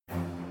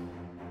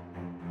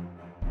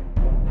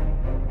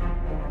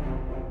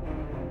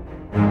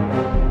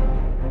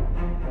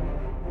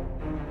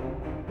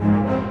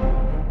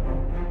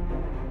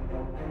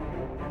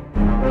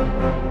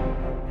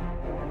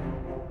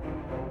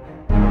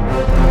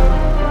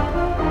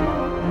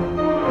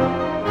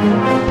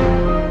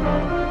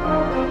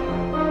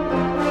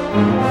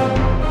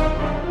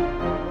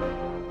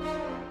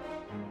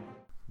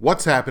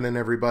What's happening,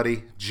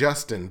 everybody?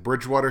 Justin,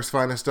 Bridgewater's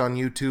Finest on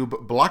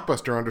YouTube,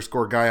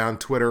 Blockbuster_guy on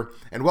Twitter,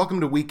 and welcome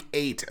to Week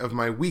 8 of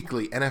my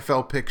weekly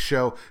NFL pick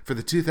show for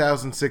the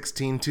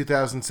 2016-2017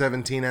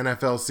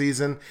 NFL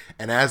season.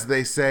 And as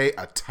they say,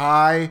 a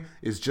tie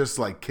is just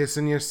like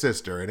kissing your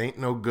sister. It ain't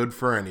no good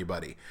for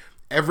anybody.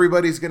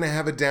 Everybody's going to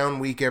have a down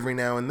week every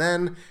now and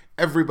then.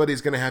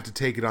 Everybody's going to have to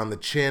take it on the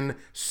chin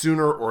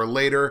sooner or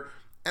later.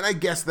 And I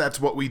guess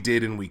that's what we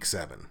did in Week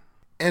 7.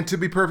 And to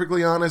be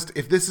perfectly honest,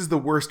 if this is the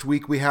worst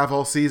week we have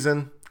all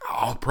season,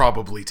 I'll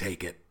probably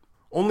take it.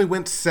 Only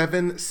went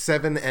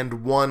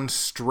 7-7-1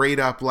 straight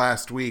up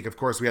last week. Of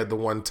course, we had the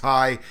one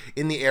tie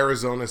in the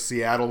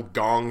Arizona-Seattle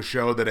gong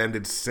show that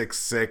ended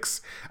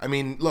 6-6. I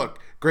mean, look,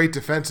 great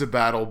defensive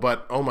battle,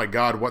 but oh my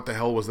god, what the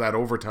hell was that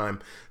overtime?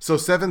 So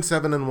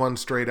 7-7-1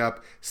 straight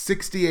up,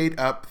 68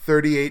 up,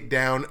 38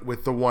 down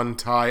with the one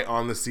tie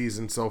on the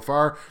season so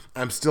far.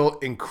 I'm still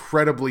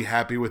incredibly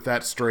happy with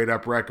that straight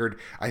up record.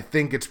 I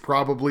think it's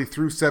probably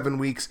through 7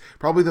 weeks,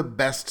 probably the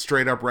best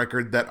straight up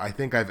record that I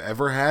think I've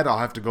ever had. I'll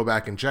have to go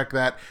back and check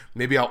that.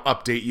 Maybe I'll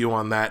update you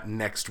on that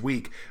next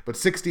week. But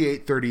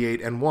 68,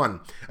 38, and 1.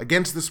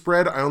 Against the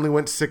spread, I only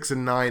went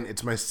 6-9.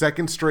 It's my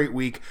second straight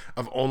week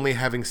of only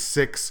having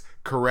 6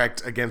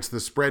 correct against the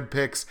spread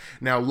picks.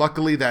 Now,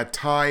 luckily, that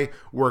tie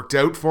worked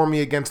out for me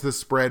against the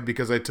spread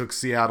because I took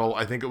Seattle.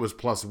 I think it was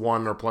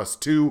 +1 or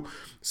 +2.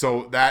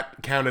 So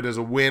that counted as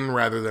a win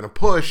rather than a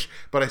push,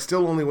 but I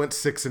still only went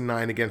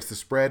 6-9 against the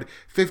spread.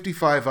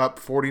 55 up,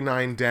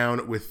 49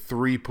 down with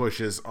 3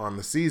 pushes on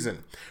the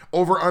season.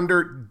 Over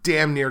under,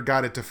 damn near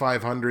got it to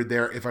 500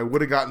 there. If I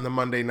would have gotten the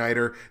Monday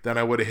Nighter, then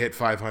I would have hit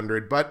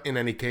 500. But in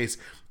any case,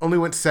 only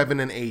went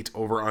 7-8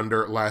 over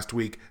under last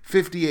week.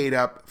 58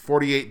 up,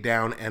 48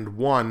 down, and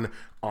 1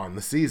 on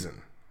the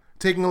season.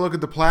 Taking a look at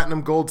the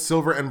platinum, gold,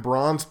 silver, and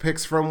bronze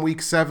picks from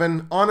week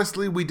 7,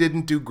 honestly, we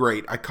didn't do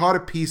great. I caught a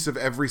piece of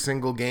every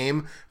single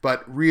game,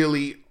 but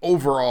really,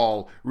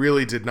 overall,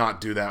 really did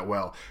not do that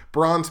well.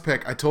 Bronze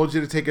pick, I told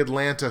you to take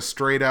Atlanta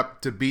straight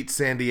up to beat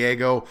San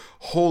Diego.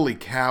 Holy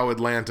cow,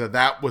 Atlanta,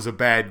 that was a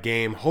bad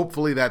game.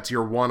 Hopefully that's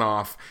your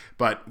one-off,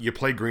 but you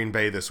play Green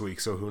Bay this week,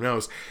 so who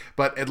knows.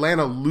 But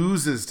Atlanta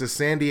loses to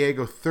San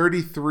Diego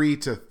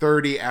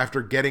 33-30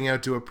 after getting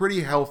out to a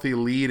pretty healthy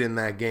lead in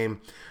that game.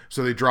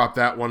 So they dropped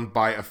that one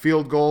by a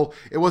field goal.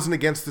 It wasn't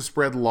against the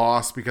spread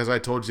loss because I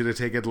told you to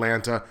take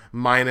Atlanta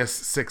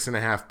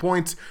 -6.5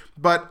 points.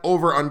 But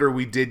over-under,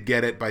 we did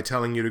get it by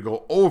telling you to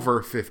go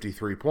over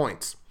 53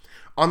 points.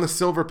 On the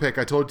silver pick,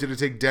 I told you to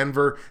take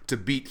Denver to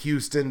beat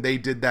Houston. They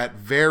did that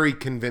very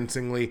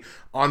convincingly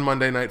on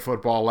Monday Night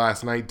Football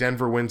last night.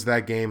 Denver wins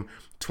that game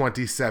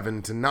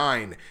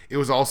 27-9. It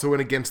was also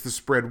an against the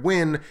spread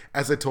win,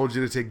 as I told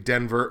you to take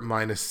Denver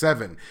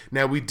 -7.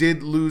 Now, we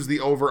did lose the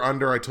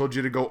over-under. I told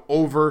you to go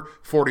over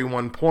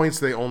 41 points.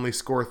 They only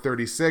score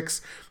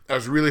 36. I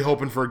was really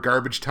hoping for a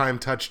garbage time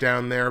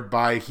touchdown there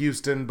by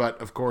Houston, but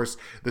of course,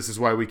 this is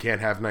why we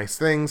can't have nice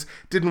things.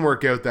 Didn't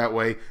work out that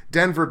way.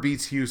 Denver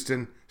beats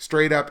Houston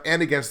straight up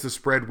and against the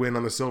spread win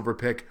on the silver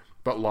pick,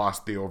 but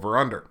lost the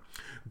over-under.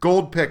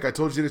 Gold pick, I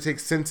told you to take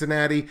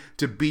Cincinnati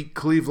to beat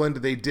Cleveland.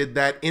 They did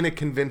that in a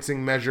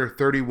convincing measure,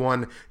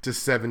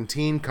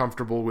 31-17,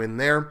 comfortable win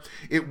there.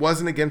 It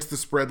wasn't against the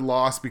spread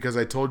loss because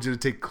I told you to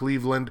take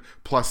Cleveland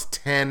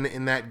 +10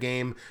 in that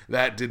game.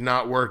 That did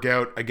not work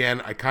out.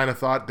 Again, I kind of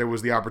thought there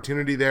was the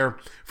opportunity there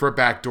for a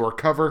backdoor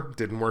cover.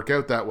 Didn't work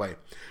out that way.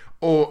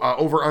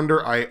 Over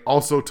under, I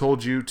also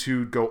told you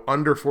to go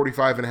under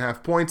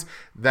 45.5 points.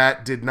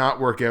 That did not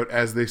work out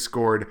as they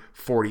scored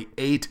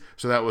 48,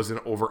 so that was an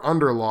over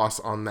under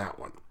loss on that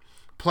one.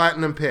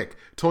 Platinum pick,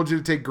 told you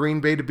to take Green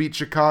Bay to beat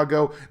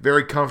Chicago.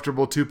 Very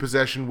comfortable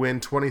 2-possession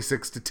win,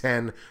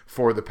 26-10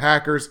 for the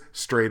Packers.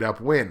 Straight up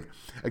win.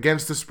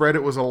 Against the spread,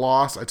 it was a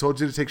loss. I told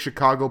you to take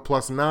Chicago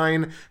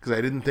 +9 because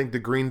I didn't think the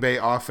Green Bay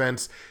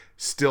offense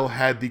still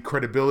had the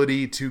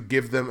credibility to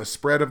give them a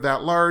spread of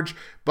that large,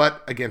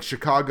 but against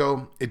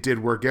Chicago, it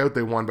did work out.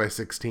 They won by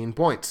 16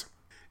 points.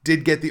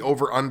 Did get the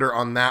over-under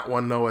on that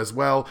one, though, as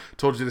well.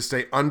 Told you to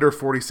stay under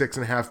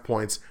 46.5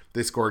 points.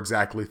 They score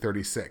exactly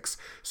 36.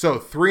 So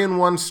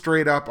 3-1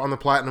 straight up on the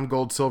platinum,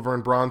 gold, silver,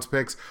 and bronze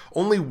picks.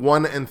 Only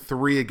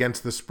 1-3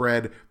 against the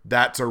spread.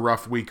 That's a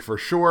rough week for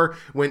sure.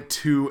 Went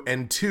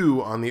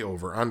 2-2 on the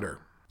over-under.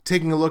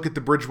 Taking a look at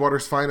the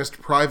Bridgewater's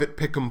Finest private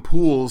pick'em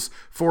pools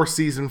for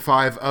Season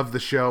 5 of the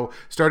show.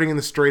 Starting in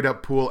the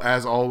straight-up pool,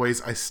 as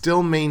always, I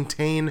still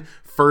maintain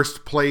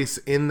first place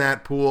in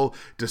that pool,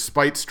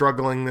 despite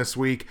struggling this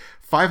week.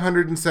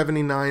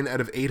 579 out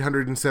of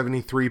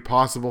 873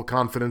 possible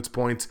confidence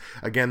points.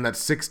 Again, that's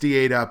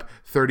 68 up,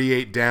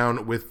 38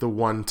 down with the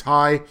one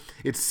tie.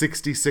 It's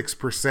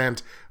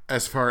 66%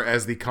 as far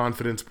as the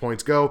confidence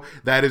points go.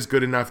 That is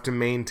good enough to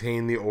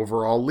maintain the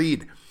overall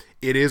lead.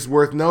 It is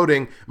worth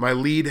noting, my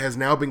lead has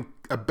now been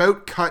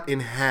about cut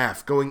in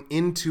half. Going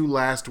into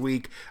last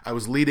week, I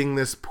was leading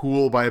this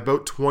pool by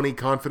about 20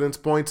 confidence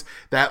points.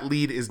 That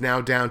lead is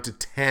now down to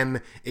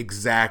 10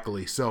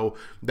 exactly. So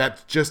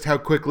that's just how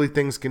quickly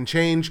things can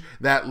change.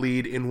 That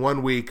lead in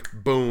 1 week,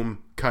 boom,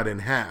 cut in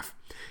half.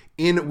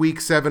 In week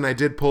 7, I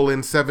did pull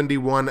in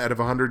 71 out of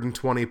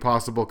 120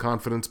 possible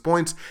confidence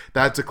points.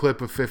 That's a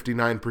clip of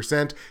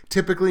 59%.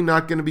 Typically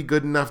not going to be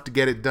good enough to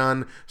get it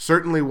done.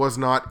 Certainly was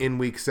not in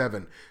week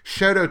 7.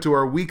 Shout out to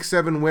our week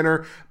 7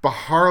 winner,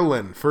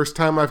 Baharlan. First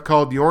time I've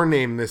called your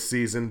name this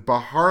season.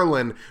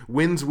 Baharlan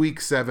wins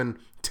week 7.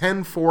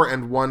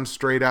 10-4-1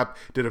 straight up.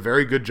 Did a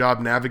very good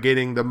job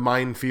navigating the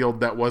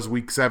minefield that was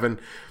week 7.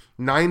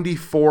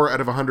 94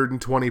 out of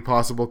 120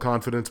 possible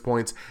confidence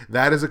points.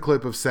 That is a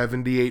clip of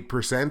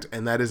 78%,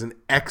 and that is an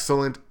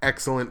excellent,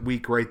 excellent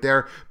week right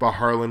there.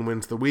 Baharlan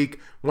wins the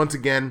week. Once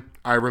again,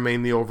 I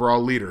remain the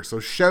overall leader. So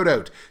shout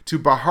out to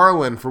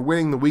Baharlan for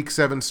winning the week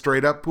 7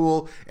 straight up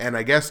pool, and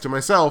I guess to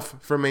myself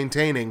for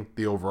maintaining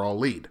the overall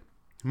lead.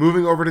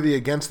 Moving over to the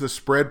Against the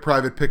Spread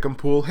private pick'em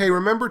pool. Hey,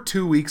 remember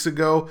 2 weeks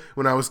ago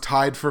when I was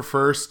tied for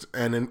first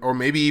or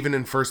maybe even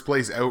in first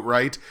place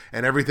outright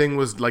and everything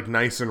was like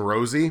nice and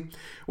rosy?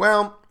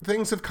 Well,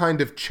 things have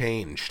kind of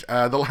changed.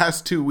 The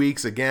last 2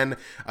 weeks, again,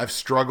 I've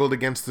struggled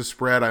against the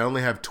spread. I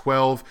only have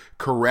 12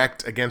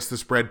 correct against the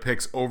spread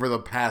picks over the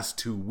past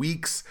 2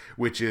 weeks,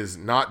 which is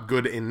not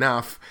good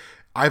enough.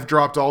 I've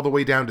dropped all the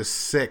way down to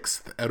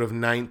 6th out of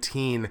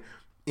 19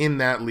 in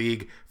that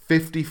league.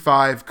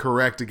 55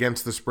 correct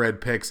against the spread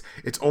picks.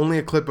 It's only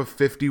a clip of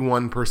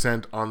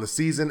 51% on the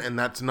season, and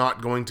that's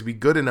not going to be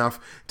good enough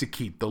to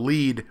keep the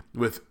lead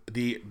with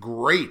the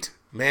great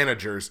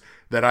managers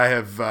that I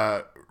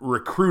have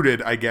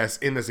recruited, I guess,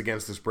 in this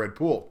Against the Spread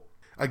pool.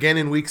 Again,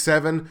 in week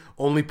 7,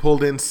 only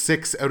pulled in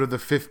 6 out of the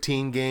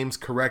 15 games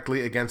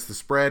correctly against the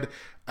spread.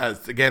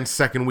 Again,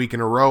 second week in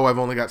a row, I've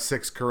only got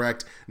 6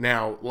 correct.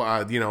 Now,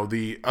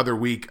 the other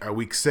week,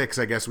 week 6,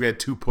 I guess we had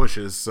 2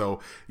 pushes, so,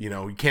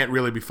 you can't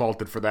really be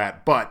faulted for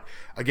that. But,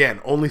 again,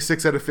 only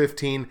 6 out of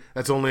 15,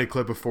 that's only a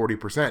clip of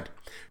 40%.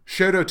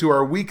 Shout out to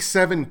our week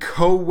 7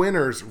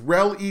 co-winners,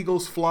 Rel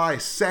Eagles Fly,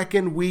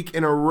 second week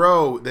in a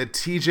row that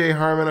TJ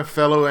Harmon, a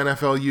fellow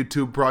NFL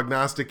YouTube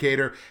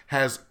prognosticator,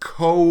 has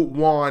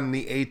co-won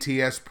the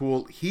ATS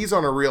pool. He's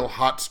on a real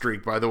hot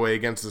streak, by the way,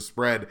 against the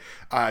spread.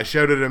 I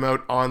shouted him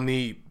out on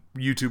the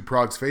YouTube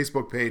Prog's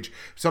Facebook page,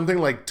 something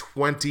like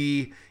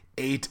 28-2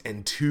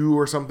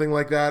 or something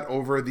like that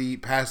over the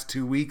past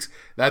 2 weeks.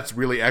 That's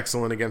really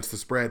excellent against the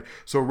spread.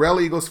 So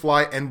Rel Eagles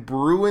Fly and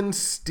Bruin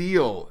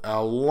Steel,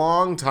 a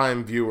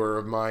longtime viewer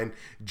of mine,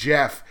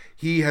 Jeff,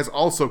 he has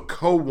also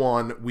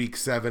co-won week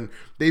 7.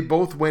 They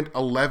both went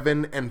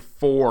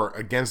 11-4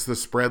 against the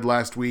spread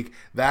last week.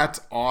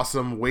 That's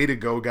awesome. Way to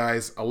go,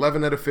 guys.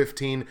 11 out of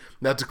 15.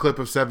 That's a clip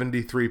of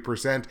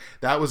 73%.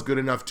 That was good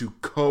enough to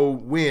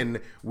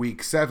co-win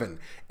week 7.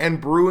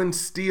 And Bruin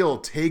Steel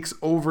takes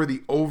over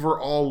the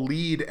overall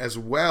lead as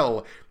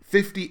well.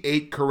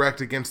 58 correct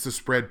against the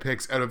spread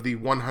picks out of the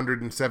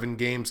 107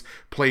 games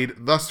played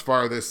thus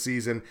far this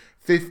season.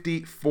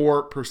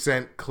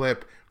 54%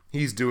 clip.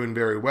 He's doing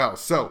very well.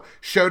 So,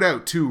 shout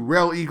out to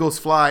Rel Eagles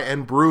Fly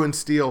and Bruin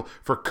Steel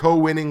for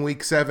co-winning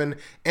week 7,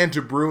 and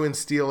to Bruin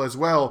Steel as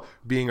well,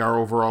 being our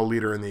overall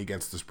leader in the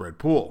Against the Spread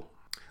pool.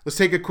 Let's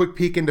take a quick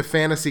peek into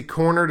Fantasy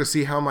Corner to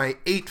see how my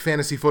 8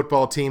 fantasy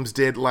football teams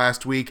did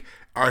last week.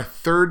 Our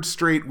third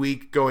straight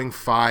week going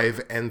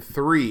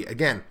 5-3.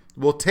 Again,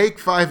 we'll take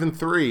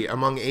 5-3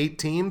 among 8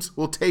 teams.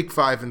 We'll take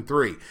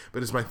 5-3,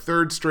 but it's my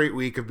third straight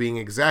week of being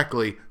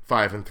exactly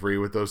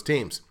 5-3 with those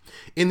teams.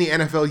 In the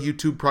NFL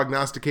YouTube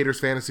Prognosticators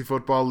Fantasy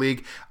Football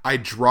League, I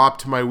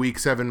dropped my Week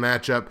 7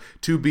 matchup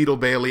to Beetle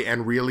Bailey,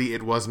 and really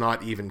it was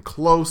not even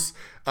close.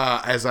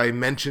 As I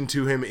mentioned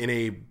to him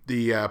in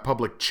the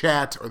public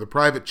chat, or the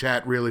private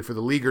chat really for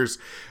the leaguers,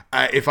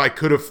 if I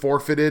could have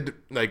forfeited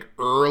like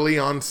early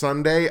on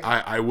Sunday,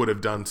 I would have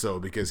done so,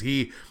 because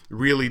he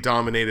really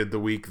dominated the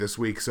week this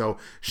week. So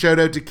shout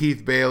out to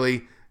Keith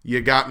Bailey. You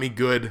got me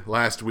good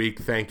last week.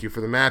 Thank you for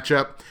the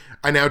matchup.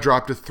 I now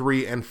dropped to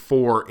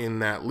 3-4 in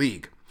that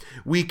league.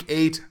 Week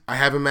 8, I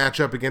have a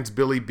matchup against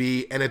Billy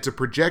B, and it's a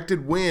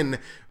projected win,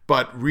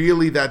 but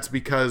really that's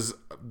because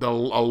a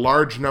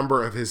large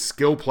number of his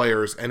skill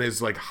players and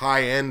his like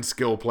high-end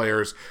skill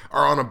players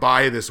are on a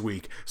bye this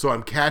week. So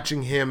I'm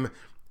catching him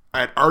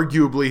at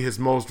arguably his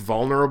most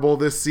vulnerable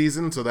this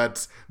season, so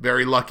that's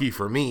very lucky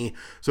for me.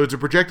 So it's a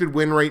projected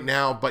win right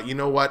now, but you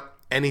know what?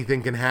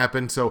 Anything can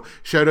happen. So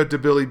shout out to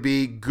Billy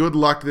B. Good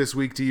luck this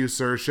week to you,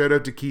 sir. Shout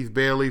out to Keith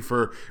Bailey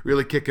for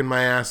really kicking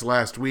my ass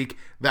last week.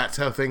 That's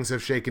how things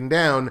have shaken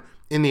down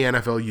in the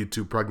NFL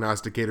YouTube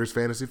Prognosticators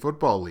Fantasy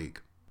Football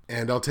League.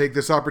 And I'll take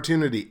this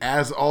opportunity,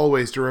 as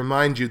always, to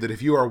remind you that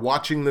if you are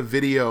watching the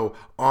video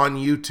on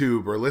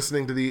YouTube or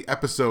listening to the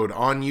episode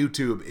on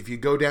YouTube, if you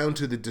go down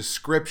to the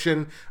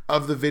description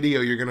of the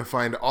video, you're going to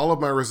find all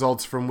of my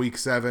results from Week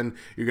 7.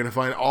 You're going to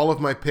find all of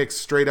my picks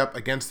straight up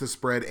against the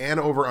spread and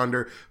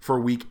over-under for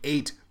Week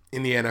 8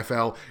 in the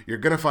NFL. You're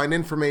going to find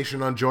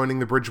information on joining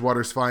the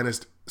Bridgewater's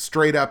Finest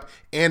straight up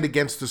and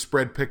against the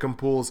spread pick'em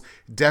pools.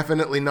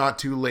 Definitely not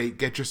too late.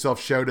 Get yourself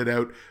shouted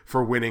out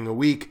for winning a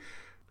week.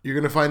 You're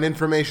going to find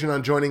information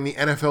on joining the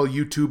NFL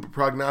YouTube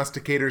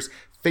Prognosticators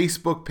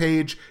Facebook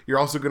page. You're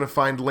also going to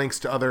find links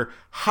to other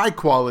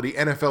high-quality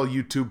NFL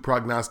YouTube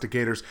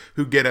prognosticators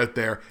who get out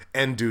there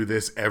and do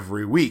this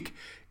every week.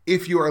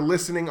 If you are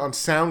listening on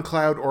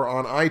SoundCloud or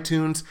on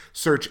iTunes,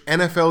 search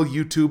NFL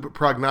YouTube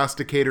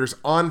Prognosticators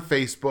on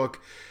Facebook.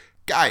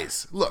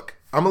 Guys, look,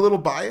 I'm a little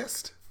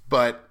biased,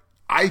 but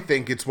I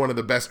think it's one of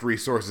the best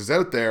resources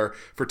out there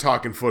for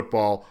talking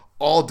football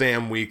all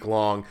damn week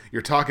long.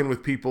 You're talking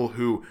with people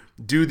who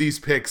do these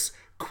picks,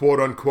 quote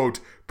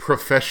unquote,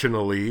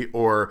 professionally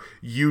or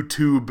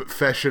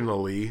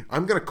YouTube-fashionally.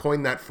 I'm going to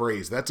coin that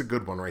phrase. That's a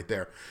good one right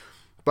there.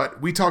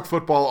 But we talk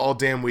football all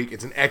damn week.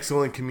 It's an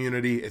excellent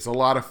community. It's a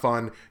lot of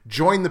fun.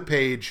 Join the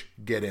page.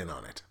 Get in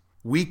on it.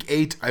 Week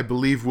 8, I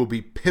believe, will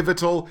be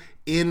pivotal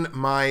in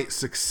my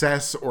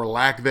success or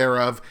lack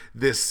thereof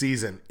this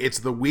season. It's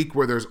the week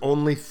where there's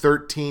only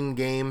 13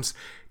 games.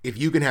 If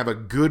you can have a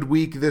good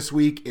week this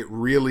week, it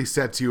really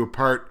sets you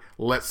apart.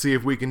 Let's see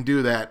if we can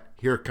do that.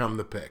 Here come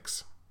the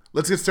picks.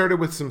 Let's get started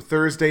with some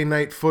Thursday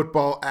night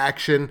football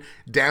action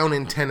down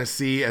in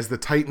Tennessee as the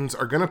Titans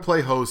are going to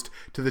play host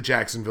to the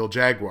Jacksonville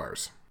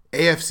Jaguars.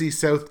 AFC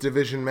South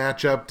division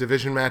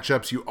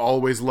matchups, you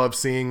always love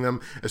seeing them,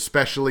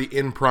 especially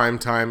in prime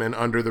time and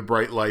under the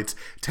bright lights.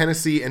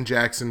 Tennessee and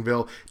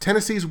Jacksonville.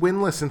 Tennessee's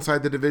winless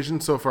inside the division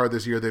so far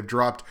this year. They've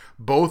dropped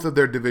both of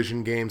their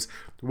division games,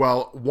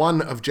 while one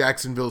of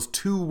Jacksonville's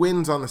 2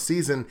 wins on the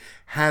season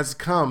has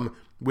come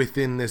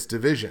within this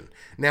division.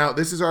 Now,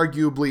 this is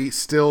arguably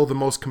still the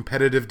most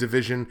competitive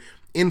division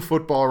in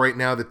football right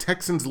now. The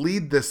Texans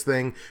lead this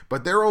thing,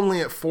 but they're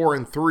only at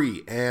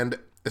 4-3, and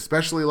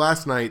especially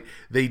last night,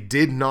 they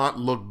did not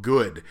look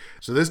good.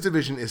 So this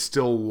division is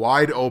still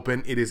wide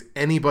open. It is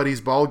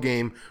anybody's ball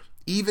game.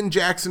 Even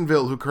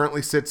Jacksonville, who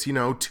currently sits,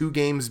 2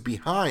 games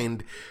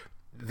behind,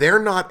 they're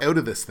not out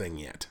of this thing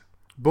yet.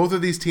 Both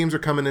of these teams are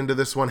coming into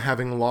this one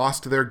having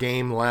lost their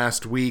game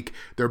last week.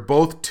 They're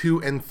both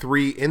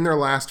 2-3 in their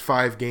last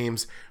 5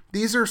 games.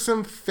 These are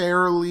some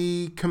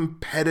fairly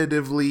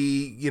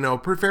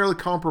competitively, fairly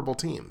comparable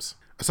teams.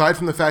 Aside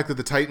from the fact that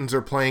the Titans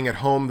are playing at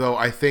home, though,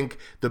 I think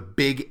the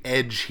big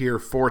edge here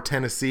for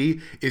Tennessee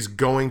is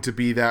going to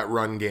be that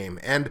run game.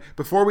 And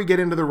before we get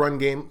into the run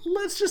game,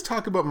 let's just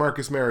talk about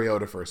Marcus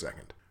Mariota for a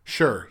second.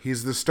 Sure,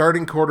 he's the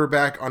starting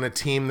quarterback on a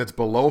team that's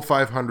below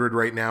 500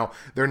 right now.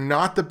 They're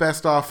not the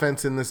best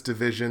offense in this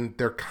division.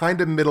 They're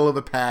kind of middle of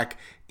the pack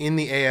in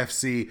the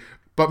AFC.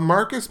 But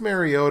Marcus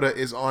Mariota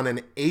is on an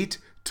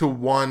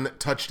 8-1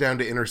 touchdown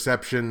to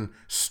interception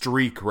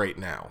streak right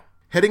now.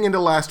 Heading into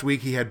last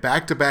week, he had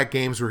back-to-back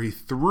games where he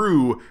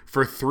threw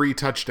for 3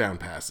 touchdown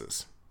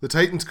passes. The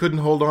Titans couldn't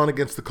hold on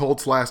against the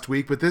Colts last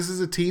week, but this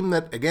is a team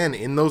that, again,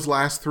 in those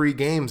last 3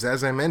 games,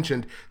 as I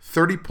mentioned,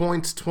 30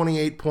 points,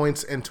 28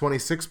 points, and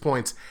 26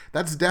 points,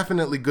 that's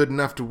definitely good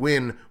enough to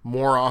win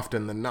more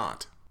often than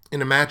not.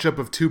 In a matchup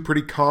of 2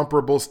 pretty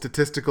comparable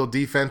statistical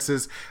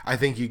defenses, I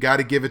think you got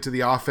to give it to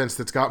the offense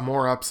that's got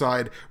more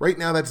upside. Right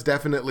now, that's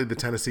definitely the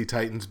Tennessee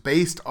Titans.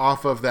 Based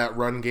off of that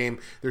run game,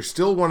 they're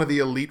still one of the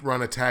elite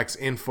run attacks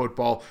in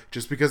football.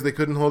 Just because they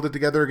couldn't hold it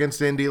together against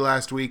Indy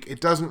last week,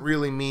 it doesn't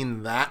really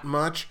mean that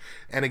much.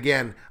 And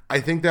again, I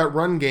think that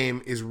run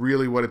game is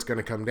really what it's going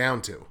to come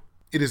down to.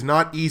 It is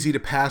not easy to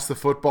pass the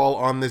football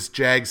on this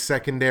Jags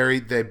secondary.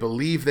 They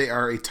believe they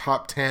are a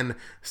top 10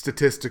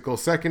 statistical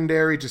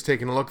secondary. Just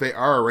taking a look, they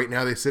are. Right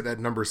now they sit at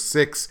number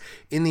 6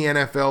 in the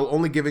NFL,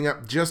 only giving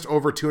up just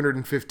over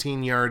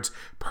 215 yards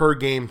per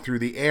game through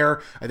the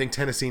air. I think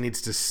Tennessee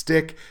needs to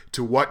stick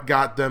to what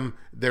got them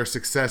their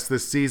success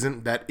this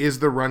season. That is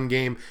the run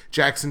game.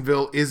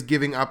 Jacksonville is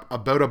giving up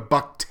about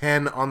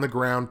 $110 on the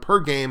ground per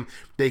game.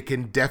 They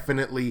can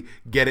definitely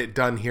get it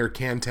done here,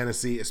 can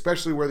Tennessee,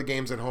 especially where the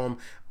game's at home.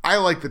 I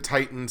like the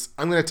Titans.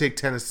 I'm going to take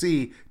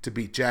Tennessee to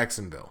beat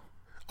Jacksonville.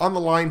 On the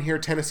line here,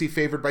 Tennessee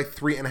favored by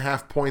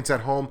 3.5 points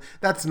at home.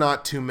 That's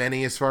not too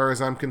many as far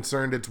as I'm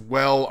concerned. It's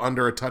well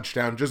under a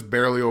touchdown, just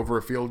barely over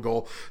a field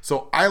goal.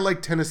 So I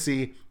like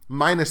Tennessee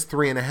minus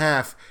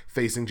 3.5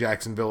 facing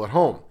Jacksonville at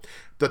home.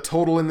 The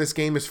total in this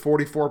game is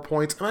 44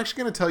 points. I'm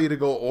actually going to tell you to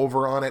go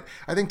over on it.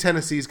 I think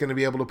Tennessee is going to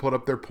be able to put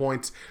up their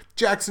points.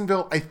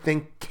 Jacksonville, I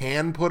think,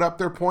 can put up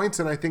their points,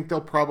 and I think they'll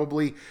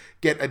probably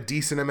get a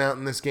decent amount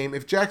in this game.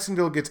 If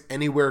Jacksonville gets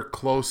anywhere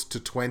close to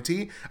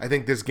 20, I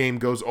think this game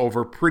goes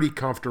over pretty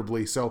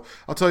comfortably. So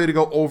I'll tell you to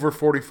go over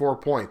 44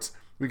 points.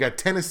 We got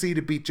Tennessee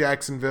to beat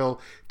Jacksonville,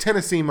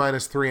 Tennessee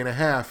minus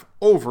 3.5,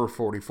 over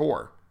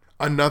 44.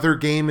 Another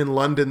game in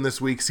London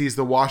this week sees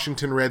the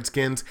Washington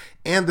Redskins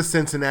and the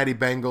Cincinnati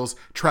Bengals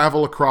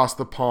travel across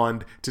the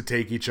pond to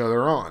take each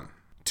other on.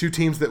 2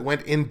 teams that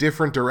went in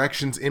different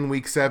directions in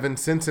Week 7.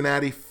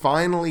 Cincinnati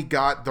finally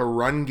got the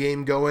run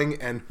game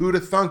going, and who'da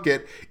thunk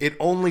it, it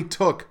only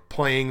took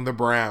playing the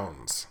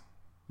Browns.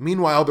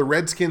 Meanwhile, the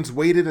Redskins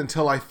waited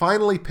until I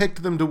finally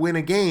picked them to win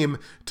a game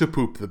to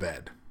poop the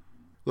bed.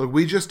 Look,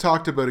 we just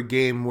talked about a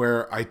game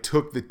where I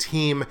took the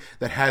team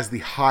that has the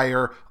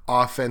higher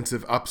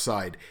offensive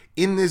upside.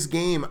 In this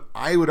game,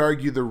 I would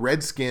argue the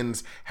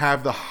Redskins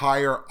have the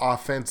higher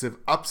offensive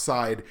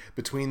upside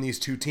between these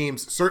 2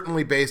 teams,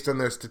 certainly based on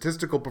their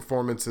statistical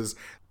performances.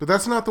 But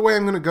that's not the way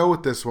I'm going to go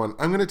with this one.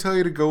 I'm going to tell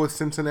you to go with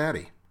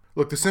Cincinnati.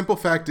 Look, the simple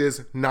fact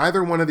is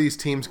neither one of these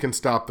teams can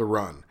stop the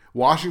run.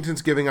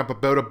 Washington's giving up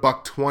about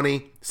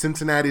 $1.20.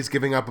 Cincinnati's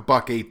giving up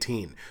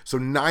 $1.18. So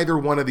neither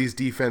one of these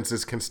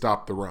defenses can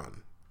stop the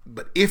run.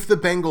 But if the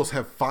Bengals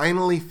have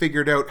finally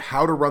figured out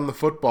how to run the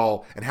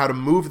football and how to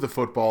move the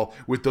football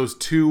with those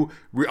two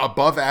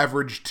above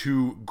average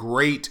to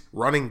great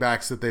running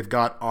backs that they've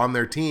got on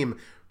their team,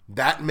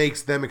 that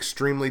makes them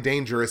extremely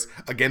dangerous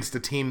against a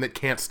team that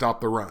can't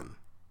stop the run.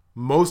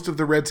 Most of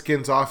the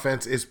Redskins'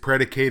 offense is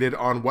predicated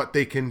on what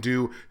they can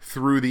do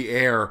through the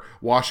air.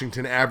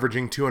 Washington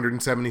averaging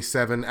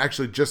 277,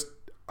 actually just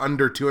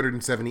under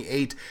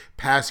 278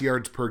 pass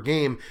yards per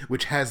game,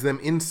 which has them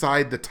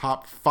inside the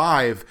top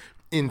 5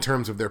 in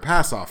terms of their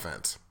pass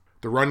offense.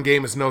 The run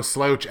game is no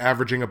slouch,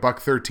 averaging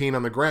 $113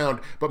 on the ground,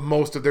 but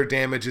most of their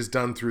damage is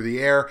done through the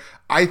air.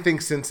 I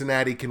think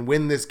Cincinnati can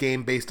win this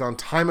game based on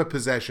time of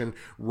possession,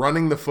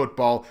 running the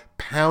football,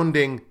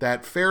 pounding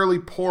that fairly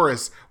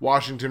porous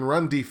Washington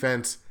run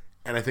defense,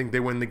 and I think they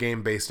win the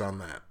game based on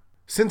that.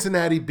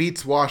 Cincinnati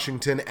beats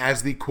Washington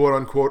as the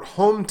quote-unquote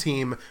home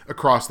team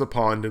across the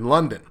pond in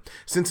London.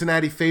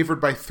 Cincinnati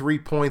favored by 3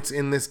 points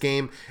in this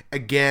game.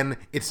 Again,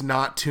 it's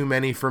not too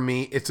many for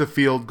me. It's a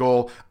field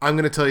goal. I'm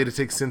going to tell you to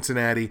take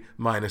Cincinnati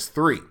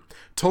 -3.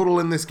 Total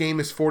in this game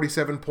is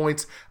 47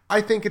 points. I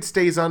think it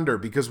stays under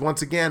because,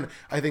 once again,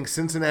 I think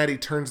Cincinnati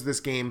turns this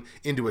game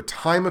into a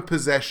time of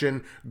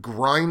possession,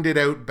 grinded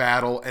out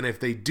battle, and if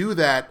they do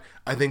that,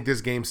 I think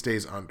this game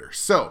stays under.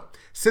 So,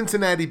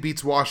 Cincinnati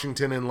beats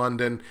Washington in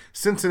London.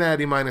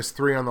 Cincinnati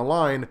 -3 on the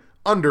line,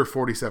 under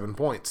 47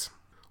 points.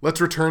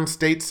 Let's return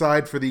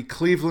stateside for the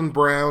Cleveland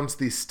Browns,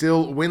 the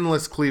still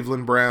winless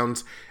Cleveland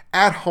Browns,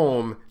 at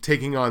home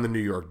taking on the New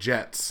York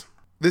Jets.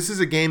 This is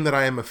a game that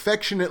I am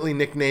affectionately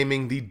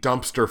nicknaming the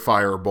Dumpster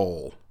Fire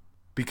Bowl,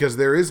 because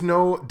there is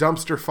no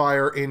dumpster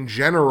fire in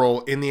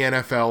general in the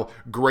NFL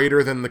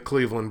greater than the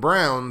Cleveland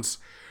Browns,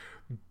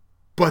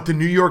 but the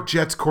New York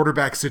Jets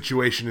quarterback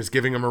situation is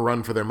giving them a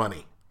run for their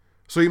money.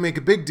 So you make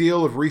a big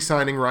deal of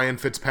re-signing Ryan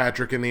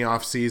Fitzpatrick in the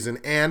offseason,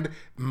 and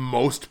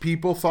most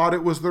people thought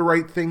it was the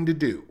right thing to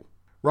do.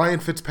 Ryan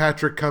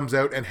Fitzpatrick comes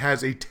out and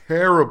has a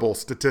terrible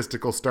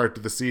statistical start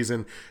to the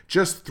season,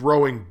 just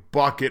throwing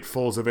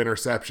bucketfuls of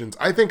interceptions.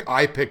 I think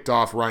I picked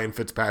off Ryan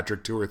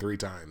Fitzpatrick 2 or 3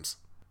 times.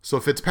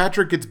 So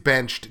Fitzpatrick gets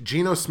benched,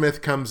 Geno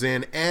Smith comes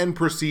in and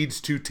proceeds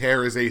to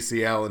tear his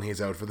ACL, and he's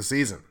out for the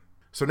season.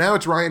 So now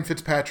it's Ryan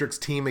Fitzpatrick's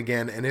team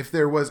again, and if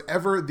there was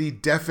ever the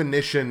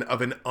definition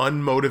of an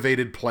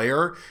unmotivated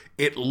player,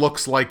 it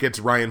looks like it's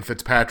Ryan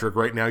Fitzpatrick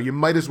right now. You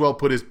might as well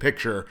put his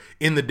picture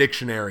in the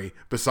dictionary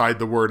beside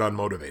the word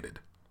unmotivated.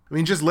 I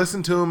mean, just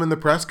listen to him in the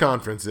press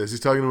conferences. He's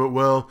talking about,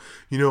 well,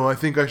 I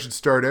think I should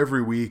start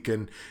every week,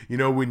 and,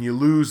 when you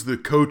lose the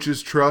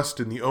coach's trust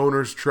and the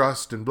owner's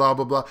trust and blah,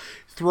 blah, blah.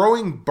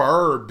 Throwing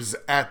barbs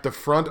at the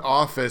front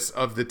office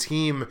of the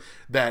team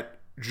that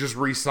just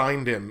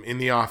re-signed him in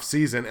the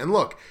offseason. And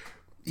look,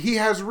 he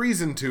has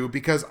reason to,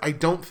 because I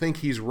don't think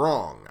he's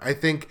wrong. I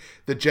think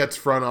the Jets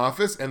front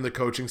office and the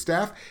coaching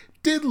staff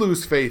did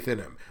lose faith in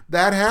him.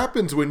 That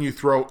happens when you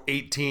throw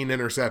 18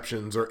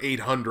 interceptions or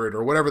 800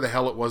 or whatever the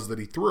hell it was that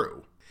he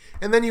threw.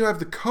 And then you have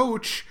the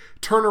coach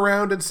turn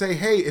around and say,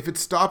 hey, if it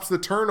stops the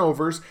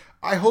turnovers,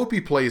 I hope he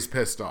plays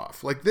pissed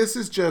off. Like, this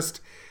is just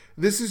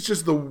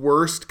the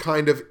worst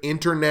kind of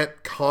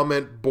internet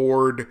comment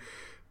board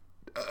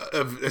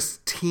of a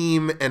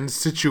team and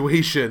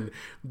situation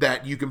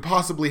that you can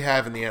possibly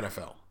have in the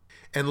NFL.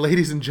 And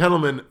ladies and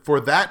gentlemen, for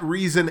that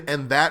reason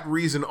and that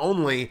reason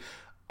only,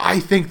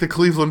 I think the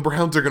Cleveland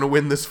Browns are going to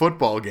win this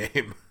football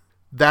game.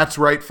 That's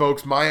right,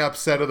 folks. My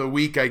upset of the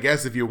week, I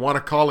guess, if you want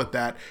to call it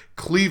that.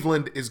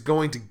 Cleveland is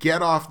going to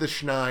get off the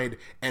schneid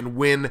and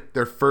win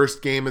their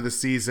first game of the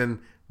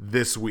season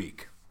this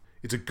week.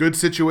 It's a good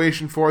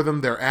situation for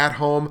them. They're at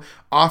home.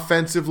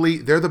 Offensively,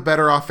 they're the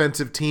better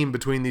offensive team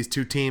between these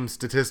two teams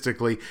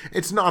statistically.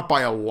 It's not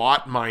by a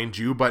lot, mind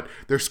you, but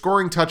they're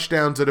scoring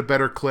touchdowns at a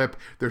better clip.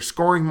 They're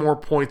scoring more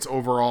points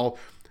overall.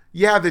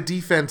 Yeah, the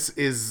defense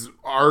is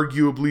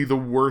arguably the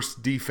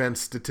worst defense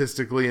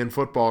statistically in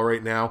football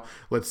right now.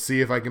 Let's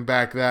see if I can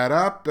back that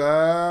up.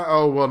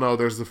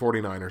 There's the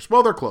 49ers.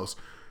 Well, they're close.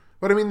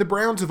 But I mean, the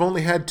Browns have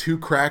only had 2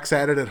 cracks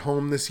at it at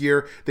home this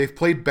year. They've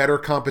played better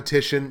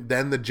competition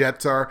than the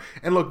Jets are.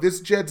 And look, this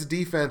Jets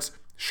defense,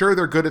 sure,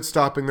 they're good at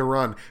stopping the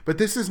run, but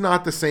this is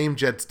not the same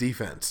Jets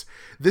defense.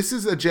 This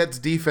is a Jets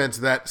defense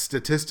that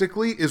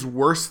statistically is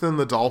worse than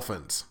the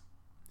Dolphins.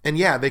 And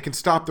yeah, they can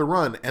stop the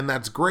run, and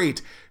that's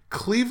great.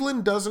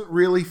 Cleveland doesn't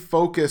really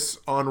focus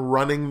on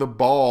running the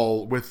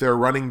ball with their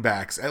running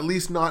backs, at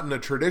least not in a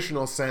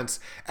traditional sense,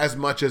 as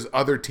much as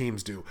other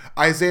teams do.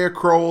 Isaiah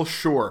Crowell,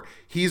 sure,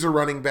 he's a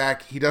running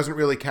back. He doesn't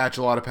really catch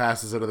a lot of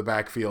passes out of the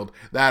backfield.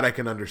 That I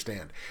can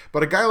understand.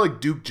 But a guy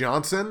like Duke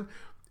Johnson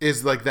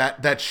is like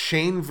that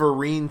Shane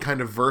Vereen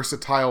kind of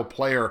versatile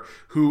player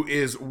who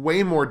is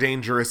way more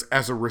dangerous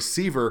as a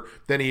receiver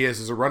than he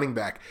is as a running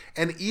back.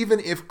 And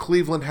even if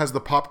Cleveland has the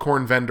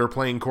popcorn vendor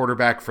playing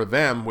quarterback for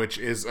them, which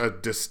is a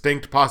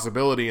distinct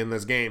possibility in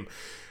this game,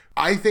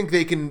 I think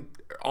they can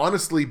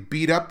honestly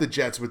beat up the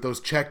Jets with those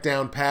check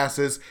down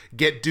passes,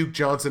 get Duke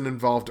Johnson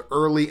involved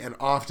early and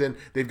often.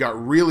 They've got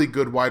really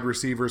good wide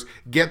receivers,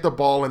 get the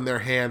ball in their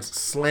hands,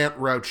 slant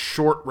routes,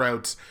 short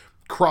routes,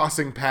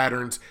 crossing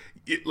patterns.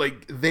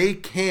 They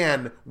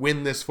can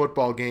win this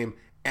football game,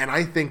 and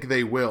I think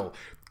they will.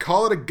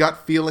 Call it a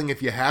gut feeling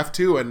if you have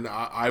to, and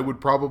I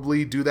would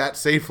probably do that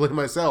safely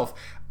myself.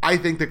 I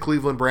think the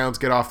Cleveland Browns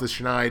get off the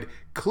schneid.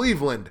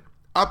 Cleveland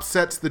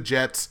upsets the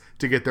Jets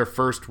to get their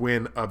first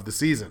win of the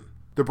season.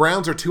 The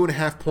Browns are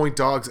 2.5-point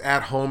dogs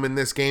at home in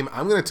this game.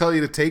 I'm going to tell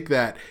you to take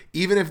that.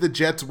 Even if the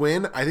Jets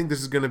win, I think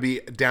this is going to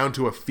be down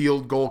to a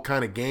field goal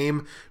kind of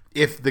game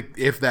if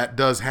that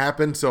does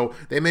happen. So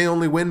they may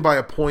only win by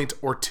a point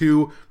or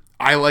two.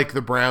 I like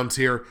the Browns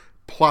here,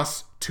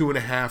 plus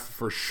 2.5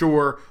 for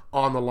sure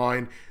on the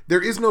line.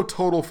 There is no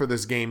total for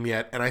this game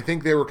yet, and I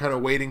think they were kind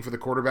of waiting for the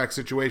quarterback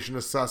situation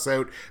to suss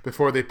out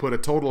before they put a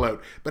total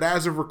out. But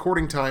as of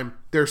recording time,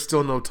 there's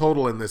still no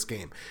total in this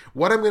game.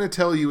 What I'm going to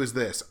tell you is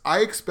this. I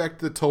expect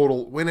the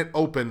total, when it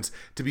opens,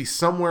 to be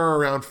somewhere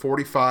around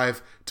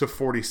 45 to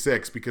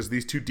 46 because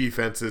these two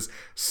defenses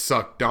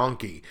suck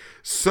donkey.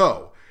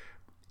 So,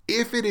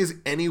 if it is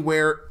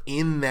anywhere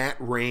in that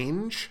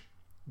range,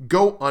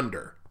 go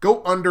under.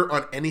 Go under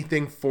on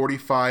anything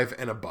 45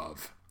 and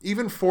above.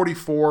 Even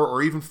 44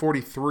 or even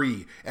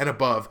 43 and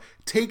above.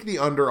 Take the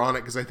under on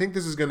it because I think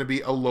this is going to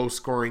be a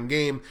low-scoring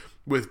game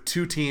with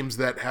two teams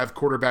that have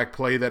quarterback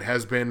play that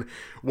has been,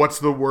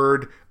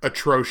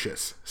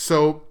 atrocious.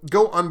 So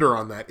go under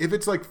on that. If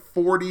it's like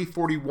 40,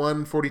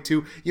 41,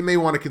 42, you may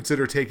want to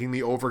consider taking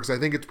the over because I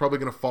think it's probably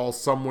going to fall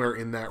somewhere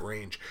in that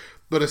range.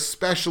 But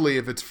especially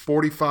if it's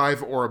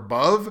 45 or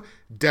above,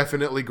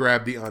 definitely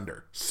grab the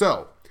under.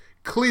 So,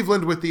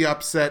 Cleveland with the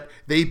upset.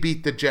 They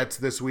beat the Jets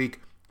this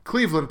week.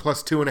 Cleveland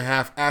plus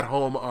 2.5 at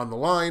home on the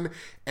line,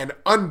 and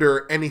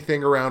under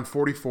anything around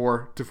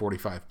 44 to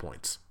 45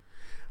 points.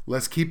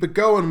 Let's keep it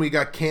going. We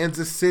got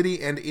Kansas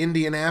City and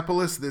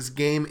Indianapolis. This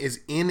game is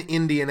in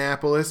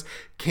Indianapolis.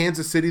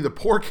 Kansas City, the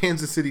poor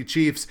Kansas City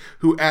Chiefs,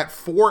 who at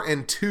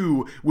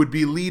 4-2 would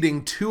be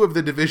leading two of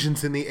the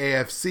divisions in the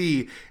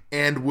AFC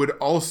and would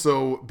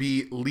also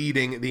be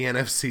leading the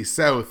NFC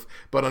South.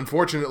 But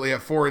unfortunately,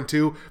 at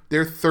 4-2,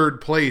 they're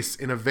third place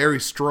in a very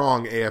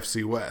strong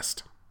AFC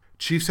West.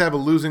 Chiefs have a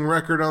losing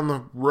record on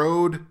the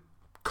road.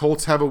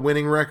 Colts have a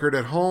winning record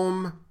at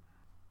home.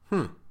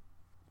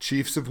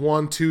 Chiefs have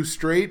won 2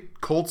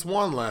 straight. Colts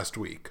won last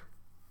week.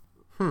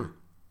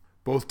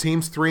 Both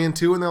teams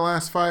 3-2 in their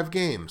last 5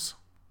 games.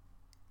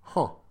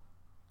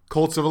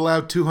 Colts have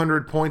allowed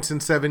 200 points in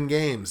 7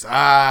 games.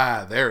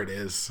 There it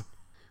is.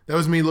 That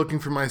was me looking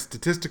for my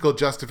statistical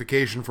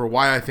justification for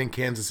why I think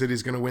Kansas City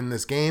is going to win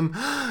this game,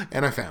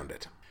 and I found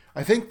it.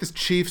 I think the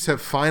Chiefs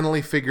have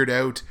finally figured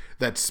out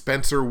that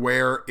Spencer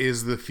Ware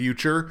is the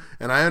future,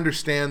 and I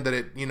understand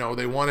that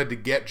they wanted to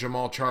get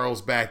Jamal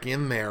Charles back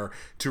in there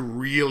to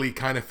really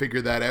kind of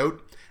figure that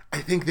out. I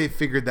think they've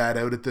figured that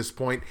out at this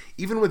point.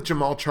 Even with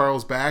Jamal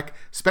Charles back,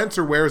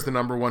 Spencer Ware is the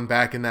number 1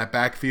 back in that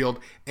backfield,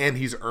 and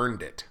he's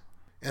earned it.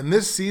 And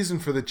this season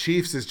for the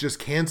Chiefs is just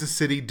Kansas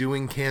City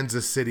doing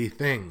Kansas City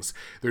things.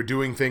 They're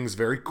doing things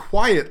very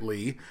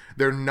quietly.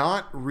 They're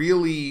not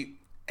really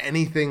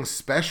anything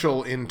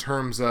special in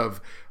terms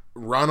of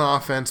run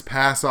offense,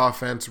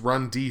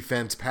 run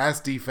defense, pass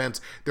defense.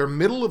 They're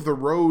middle of the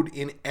road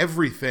in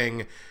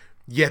everything,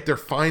 yet they're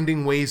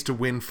finding ways to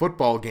win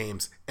football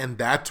games, and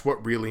that's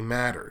what really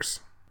matters.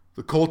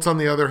 The Colts, on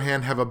the other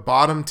hand, have a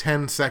bottom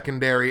 10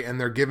 secondary, and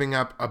they're giving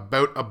up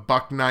about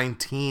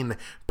 $1.19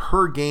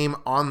 per game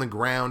on the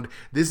ground.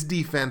 This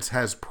defense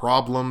has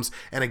problems,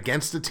 and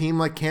against a team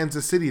like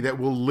Kansas City that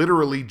will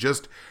literally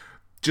just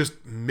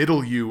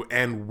middle you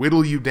and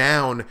whittle you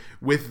down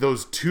with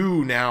those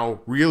 2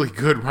 now really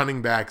good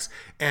running backs,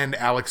 and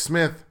Alex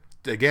Smith,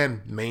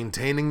 again,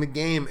 maintaining the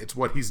game. It's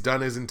what he's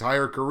done his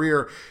entire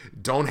career.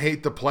 Don't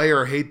hate the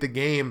player, hate the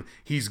game.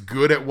 He's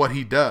good at what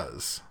he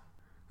does.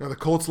 Now, the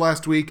Colts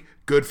last week,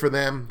 good for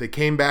them. They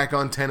came back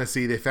on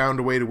Tennessee. They found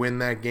a way to win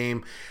that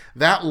game.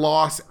 That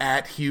loss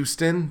at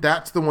Houston,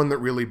 that's the one that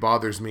really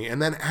bothers me.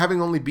 And then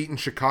having only beaten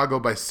Chicago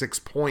by 6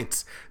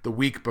 points the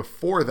week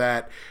before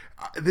that,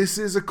 this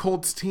is a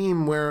Colts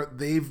team where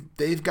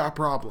they've got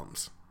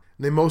problems.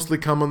 They mostly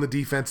come on the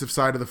defensive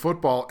side of the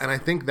football, and I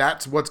think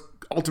that's what's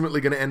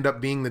ultimately going to end up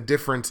being the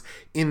difference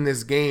in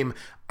this game.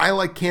 I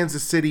like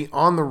Kansas City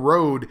on the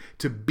road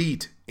to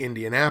beat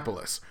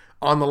Indianapolis.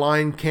 On the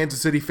line,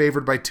 Kansas City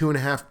favored by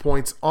 2.5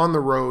 points on the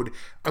road.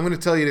 I'm going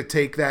to tell you to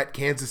take that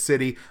Kansas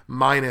City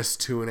minus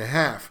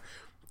 2.5.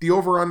 The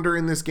over-under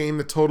in this game,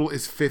 the total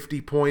is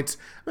 50 points.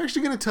 I'm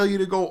actually going to tell you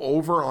to go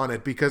over on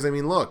it because,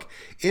 look,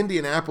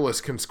 Indianapolis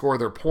can score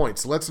their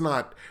points. Let's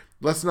not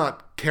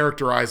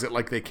characterize it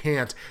like they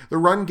can't. The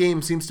run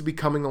game seems to be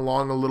coming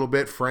along a little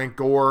bit. Frank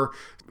Gore,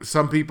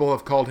 some people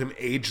have called him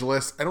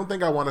ageless. I don't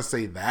think I want to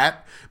say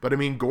that, but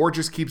Gore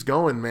just keeps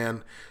going,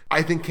 man.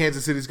 I think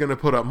Kansas City's going to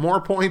put up more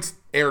points,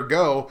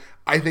 ergo,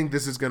 I think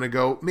this is going to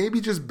go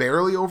maybe just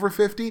barely over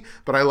 50,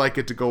 but I like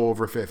it to go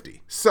over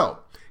 50. So,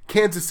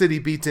 Kansas City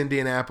beats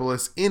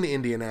Indianapolis in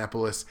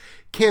Indianapolis.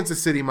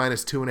 Kansas City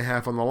minus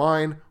 2.5 on the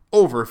line,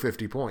 over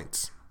 50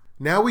 points.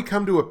 Now we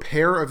come to a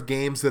pair of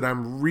games that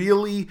I'm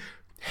really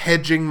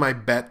hedging my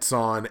bets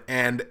on,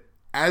 and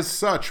as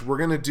such, we're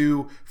going to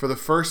do, for the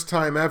first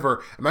time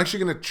ever, I'm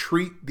actually going to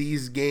treat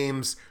these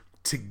games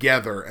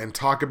together and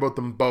talk about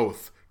them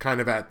both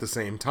kind of at the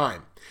same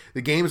time.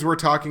 The games we're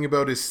talking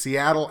about is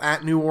Seattle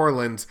at New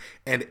Orleans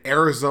and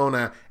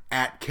Arizona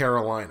at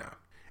Carolina.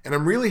 And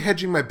I'm really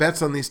hedging my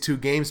bets on these two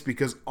games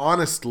because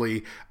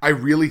honestly, I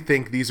really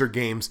think these are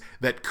games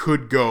that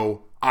could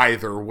go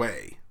either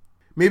way.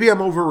 Maybe I'm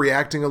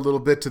overreacting a little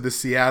bit to the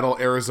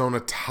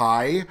Seattle-Arizona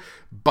tie,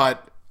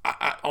 but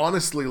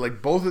honestly,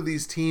 like, both of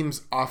these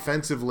teams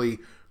offensively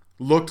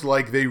looked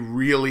like they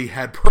really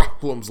had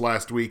problems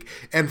last week.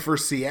 And for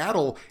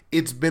Seattle,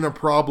 it's been a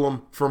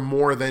problem for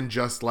more than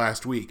just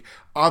last week.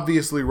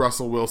 Obviously,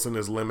 Russell Wilson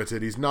is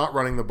limited. He's not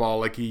running the ball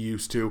like he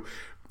used to.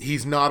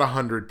 He's not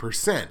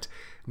 100%.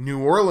 New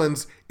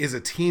Orleans is a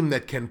team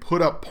that can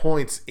put up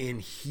points in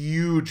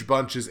huge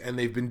bunches, and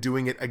they've been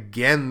doing it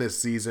again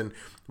this season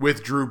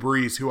with Drew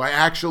Brees, who I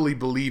actually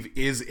believe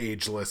is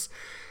ageless.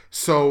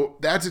 So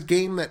that's a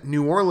game that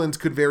New Orleans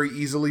could very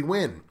easily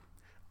win.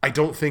 I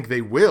don't think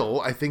they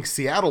will. I think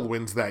Seattle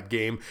wins that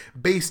game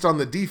based on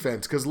the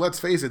defense, because let's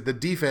face it, the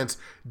defense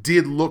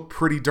did look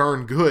pretty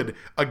darn good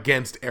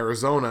against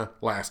Arizona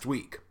last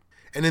week.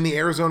 And in the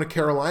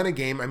Arizona-Carolina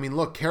game, I mean,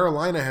 look,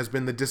 Carolina has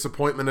been the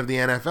disappointment of the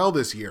NFL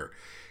this year.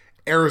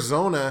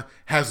 Arizona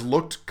has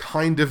looked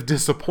kind of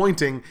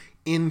disappointing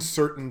in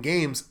certain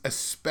games,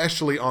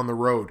 especially on the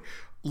road.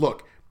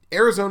 Look,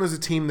 Arizona's a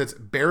team that's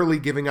barely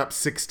giving up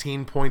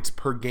 16 points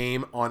per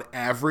game on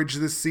average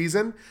this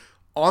season.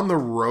 On the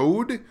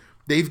road,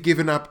 they've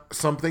given up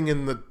something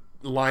in the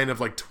line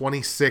of like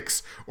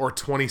 26 or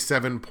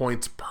 27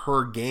 points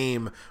per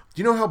game.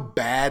 Do you know how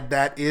bad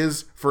that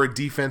is for a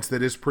defense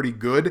that is pretty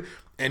good?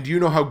 And do you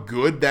know how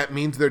good that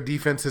means their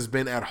defense has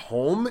been at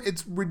home?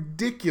 It's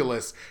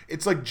ridiculous.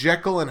 It's like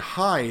Jekyll and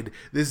Hyde,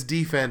 this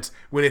defense,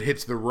 when it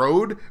hits the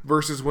road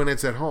versus when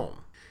it's at home.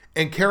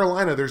 And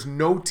Carolina, there's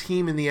no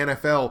team in the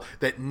NFL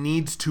that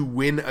needs to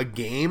win a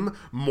game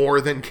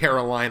more than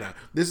Carolina.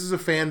 This is a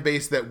fan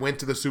base that went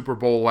to the Super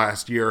Bowl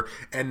last year,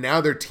 and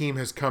now their team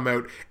has come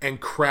out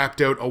and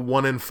crapped out a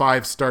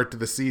 1-5 start to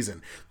the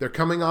season. They're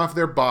coming off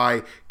their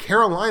bye.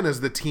 Carolina's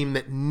the team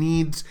that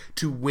needs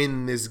to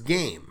win this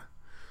game.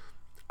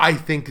 I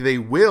think they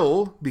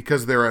will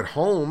because they're at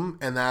home,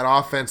 and that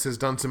offense has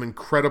done some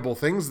incredible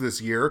things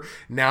this year.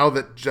 Now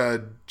that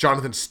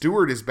Jonathan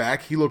Stewart is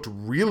back, he looked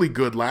really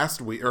good last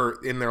week or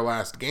in their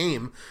last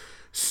game.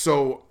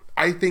 So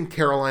I think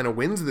Carolina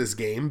wins this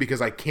game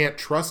because I can't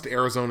trust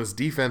Arizona's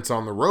defense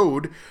on the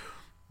road.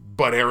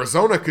 But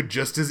Arizona could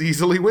just as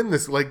easily win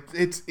this. Like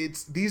it's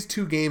these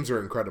two games are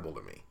incredible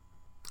to me.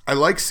 I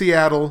like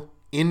Seattle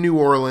in New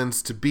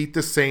Orleans to beat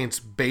the Saints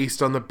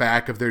based on the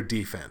back of their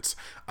defense.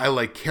 I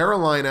like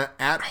Carolina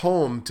at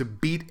home to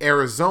beat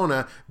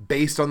Arizona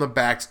based on the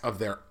backs of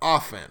their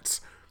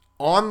offense.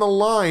 On the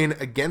line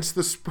against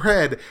the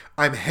spread,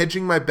 I'm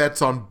hedging my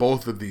bets on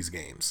both of these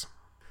games.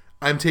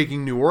 I'm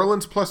taking New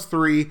Orleans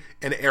 +3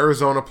 and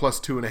Arizona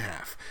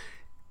 +2.5.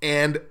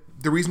 And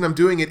the reason I'm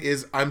doing it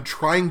is I'm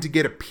trying to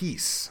get a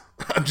piece.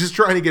 I'm just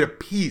trying to get a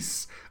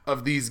piece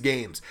of these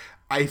games.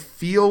 I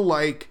feel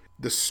like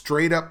the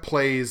straight up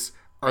plays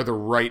are the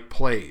right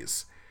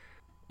plays.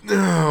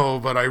 No,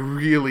 but I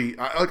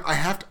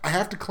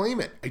have to claim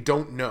it. I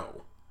don't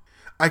know.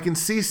 I can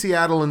see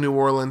Seattle and New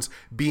Orleans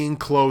being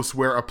close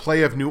where a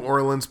play of New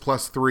Orleans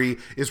 +3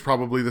 is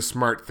probably the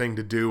smart thing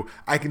to do.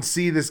 I can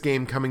see this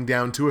game coming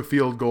down to a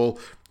field goal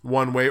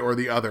one way or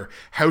the other.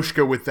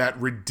 Hauschka with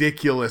that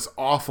ridiculous,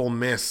 awful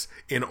miss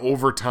in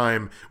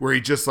overtime where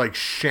he just like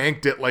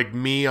shanked it like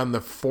me on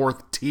the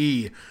fourth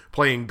tee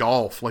playing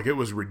golf. Like it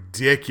was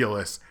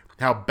ridiculous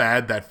how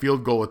bad that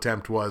field goal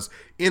attempt was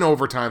in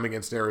overtime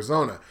against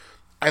Arizona.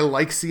 I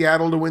like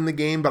Seattle to win the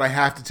game, but I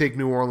have to take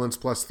New Orleans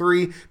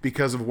 +3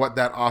 because of what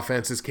that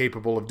offense is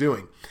capable of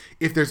doing.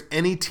 If there's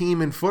any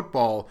team in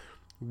football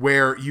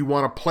where you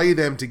want to play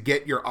them to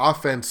get your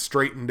offense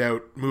straightened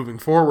out moving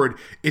forward,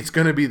 it's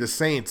going to be the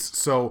Saints.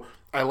 So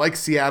I like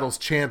Seattle's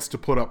chance to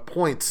put up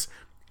points.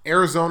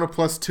 Arizona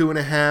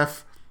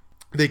 +2.5.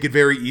 They could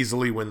very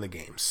easily win the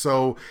game.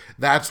 So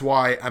that's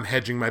why I'm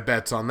hedging my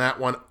bets on that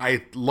one.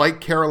 I like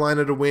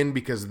Carolina to win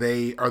because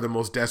they are the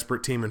most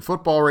desperate team in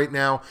football right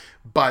now,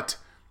 but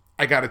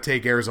I got to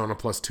take Arizona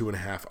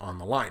 +2.5 on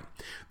the line.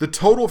 The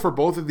total for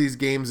both of these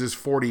games is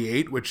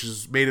 48, which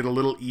has made it a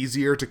little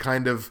easier to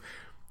kind of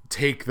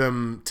take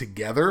them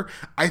together.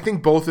 I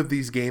think both of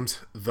these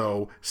games,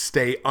 though,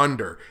 stay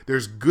under.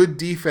 There's good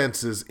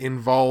defenses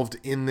involved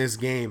in this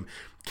game.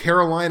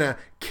 Carolina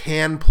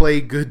can play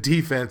good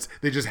defense.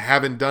 They just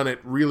haven't done it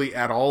really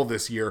at all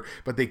this year,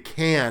 but they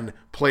can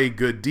play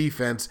good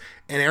defense.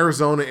 And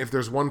Arizona, if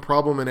there's one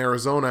problem in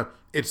Arizona,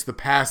 it's the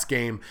pass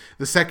game.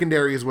 The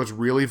secondary is what's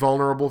really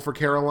vulnerable for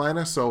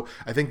Carolina, so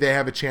I think they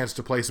have a chance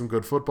to play some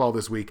good football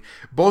this week.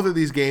 Both of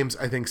these games,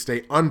 I think,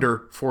 stay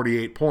under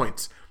 48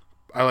 points.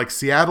 I like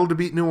Seattle to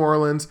beat New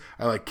Orleans.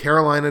 I like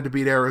Carolina to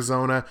beat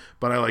Arizona,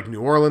 but I like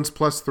New Orleans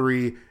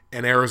 +3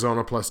 and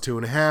Arizona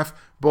 +2.5.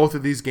 Both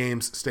of these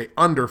games stay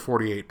under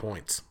 48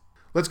 points.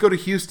 Let's go to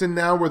Houston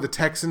now, where the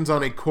Texans,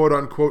 on a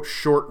quote-unquote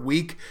short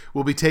week,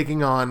 will be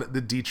taking on the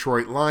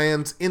Detroit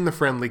Lions in the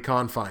friendly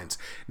confines.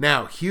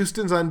 Now,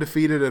 Houston's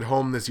undefeated at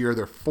home this year.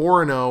 They're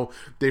 4-0.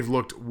 They've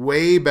looked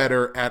way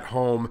better at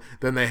home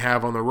than they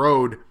have on the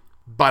road,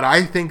 but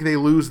I think they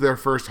lose their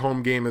first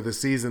home game of the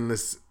season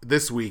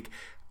this week.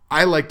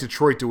 I like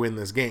Detroit to win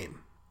this game.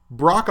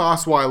 Brock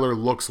Osweiler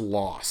looks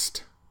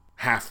lost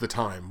half the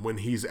time when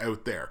he's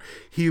out there.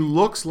 He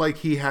looks like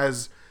he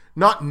has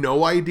not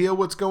no idea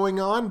what's going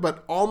on,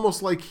 but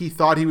almost like he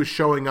thought he was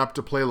showing up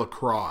to play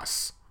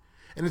lacrosse.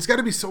 And it's got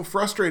to be so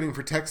frustrating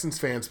for Texans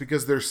fans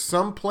because there's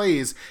some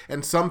plays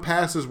and some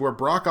passes where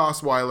Brock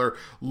Osweiler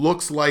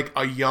looks like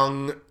a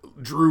young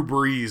Drew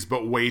Brees,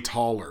 but way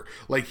taller.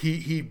 Like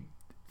he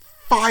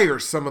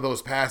fires some of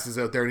those passes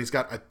out there, and he's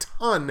got a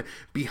ton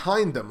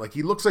behind them. Like,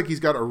 he looks like he's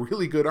got a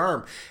really good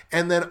arm.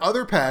 And then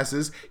other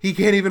passes, he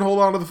can't even hold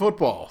on to the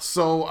football.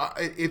 So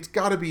it's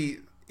got to be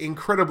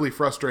incredibly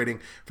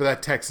frustrating for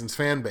that Texans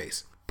fan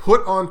base.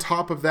 Put on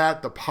top of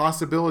that the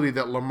possibility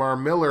that Lamar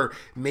Miller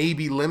may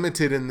be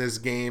limited in this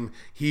game.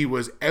 He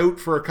was out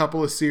for a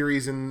couple of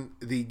series in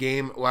the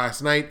game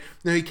last night.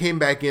 Now, he came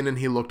back in and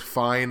he looked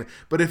fine.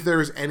 But if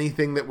there's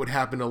anything that would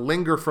happen to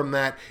linger from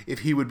that, if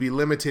he would be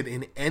limited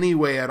in any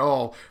way at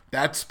all,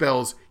 that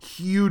spells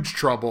huge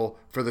trouble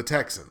for the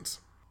Texans.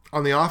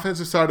 On the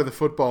offensive side of the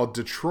football,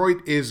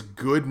 Detroit is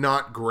good,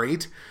 not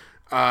great.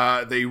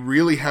 They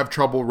really have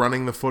trouble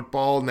running the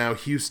football. Now,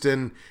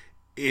 Houston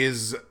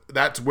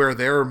that's where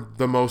they're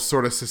the most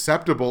sort of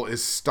susceptible,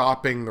 is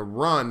stopping the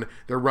run.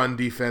 Their run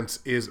defense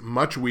is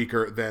much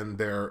weaker than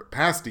their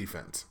pass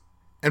defense.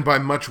 And by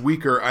much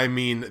weaker, I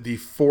mean the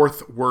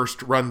fourth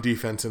worst run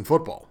defense in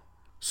football.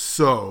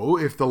 So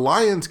if the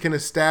Lions can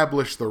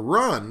establish the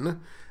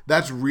run,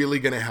 that's really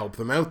going to help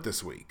them out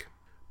this week.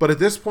 But at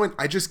this point,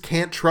 I just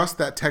can't trust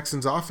that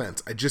Texans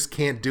offense. I just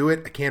can't do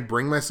it. I can't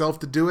bring myself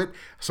to do it,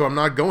 so I'm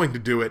not going to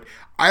do it.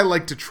 I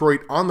like Detroit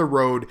on the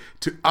road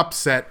to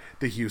upset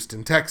the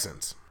Houston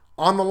Texans.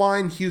 On the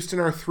line, Houston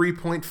are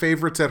 3-point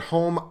favorites at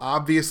home.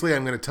 Obviously,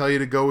 I'm going to tell you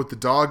to go with the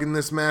dog in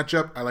this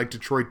matchup. I like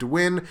Detroit to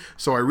win,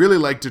 so I really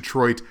like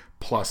Detroit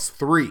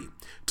 +3.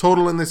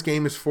 Total in this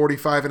game is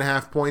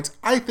 45.5 points.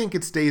 I think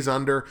it stays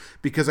under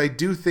because I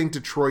do think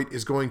Detroit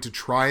is going to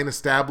try and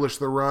establish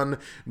the run,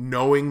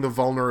 knowing the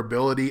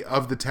vulnerability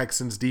of the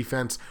Texans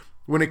defense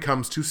when it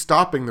comes to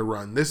stopping the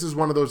run. This is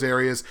one of those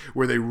areas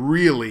where they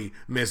really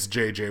miss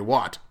J.J.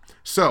 Watt.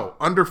 So,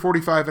 under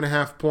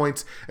 45.5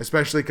 points,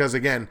 especially because,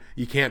 again,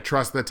 you can't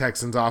trust the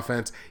Texans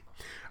offense.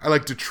 I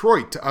like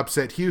Detroit to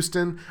upset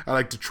Houston. I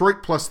like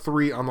Detroit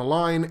 +3 on the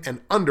line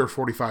and under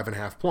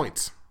 45.5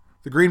 points.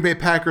 The Green Bay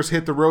Packers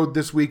hit the road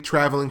this week,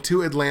 traveling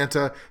to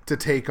Atlanta to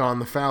take on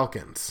the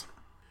Falcons.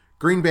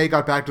 Green Bay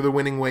got back to the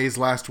winning ways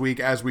last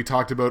week, as we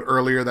talked about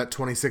earlier, that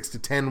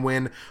 26-10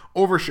 win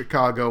over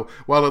Chicago,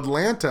 while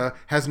Atlanta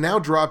has now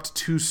dropped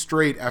 2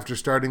 straight after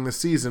starting the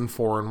season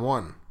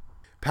 4-1.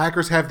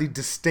 Packers have the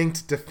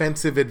distinct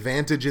defensive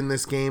advantage in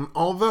this game,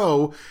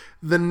 although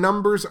the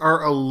numbers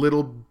are a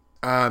little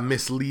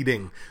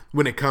misleading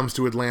when it comes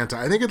to Atlanta.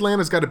 I think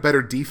Atlanta's got a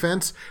better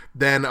defense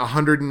than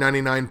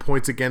 199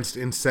 points against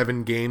in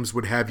 7 games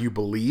would have you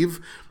believe.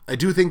 I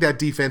do think that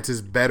defense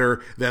is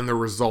better than the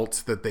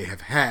results that they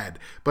have had.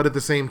 But at the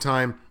same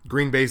time,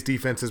 Green Bay's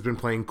defense has been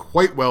playing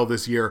quite well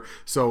this year,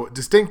 so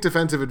distinct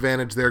defensive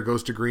advantage there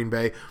goes to Green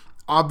Bay.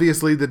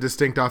 Obviously, the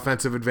distinct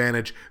offensive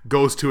advantage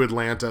goes to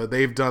Atlanta.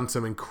 They've done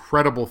some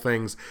incredible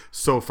things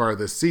so far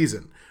this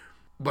season.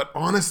 But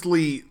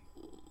honestly,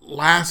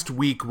 last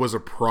week was a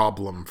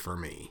problem for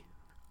me.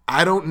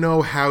 I don't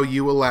know how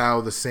you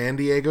allow the San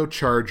Diego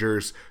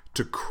Chargers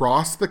to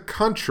cross the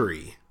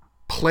country,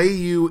 play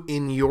you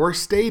in your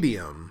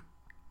stadium,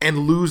 and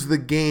lose the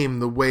game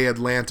the way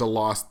Atlanta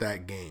lost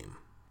that game.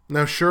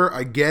 Now, sure,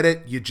 I get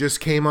it. You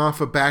just came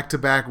off of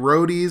back-to-back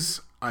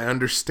roadies. I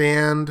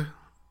understand.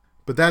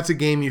 But that's a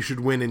game you should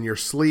win in your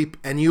sleep,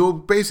 and you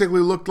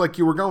basically looked like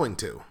you were going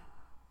to.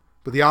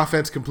 But the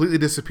offense completely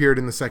disappeared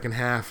in the second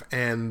half,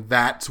 and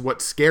that's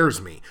what scares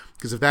me.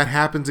 Because if that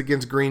happens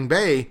against Green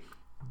Bay,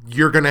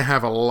 you're going to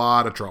have a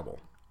lot of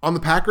trouble. On the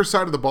Packers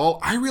side of the ball,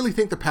 I really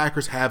think the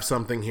Packers have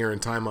something here in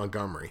Ty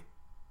Montgomery.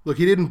 Look,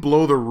 he didn't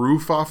blow the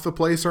roof off the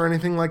place or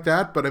anything like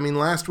that, but I mean,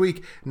 last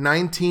week,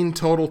 19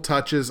 total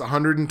touches,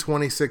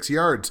 126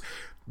 yards.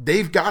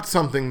 They've got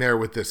something there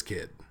with this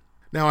kid.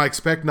 Now, I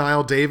expect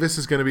Niall Davis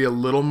is going to be a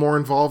little more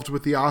involved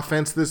with the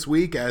offense this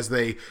week, as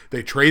they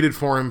traded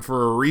for him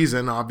for a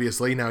reason,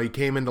 obviously. Now, he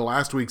came into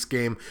last week's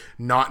game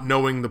not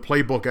knowing the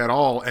playbook at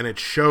all, and it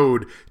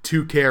showed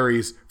 2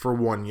 carries for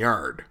 1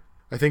 yard.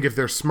 I think if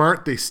they're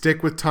smart, they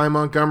stick with Ty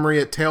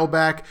Montgomery at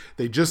tailback.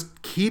 They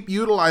just keep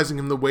utilizing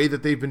him the way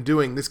that they've been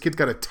doing. This kid's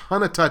got a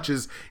ton of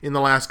touches in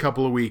the last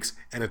couple of weeks,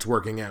 and it's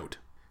working out.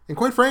 And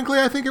quite frankly,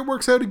 I think it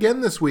works out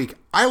again this week.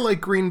 I like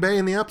Green Bay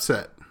in the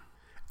upset.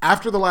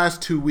 After the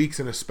last 2 weeks,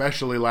 and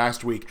especially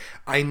last week,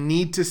 I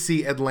need to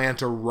see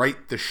Atlanta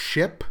right the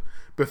ship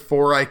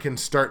before I can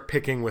start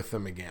picking with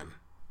them again.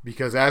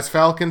 Because as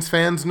Falcons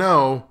fans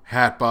know,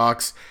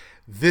 Hatbox,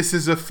 this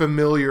is a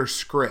familiar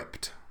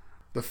script.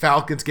 The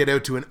Falcons get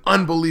out to an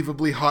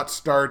unbelievably hot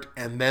start,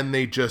 and then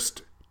they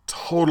just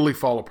totally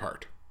fall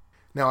apart.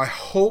 Now, I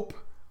hope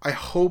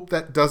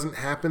that doesn't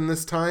happen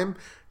this time.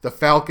 The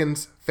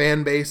Falcons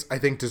fan base, I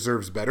think,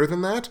 deserves better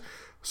than that.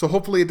 So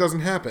hopefully it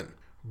doesn't happen.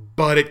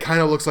 But it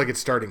kind of looks like it's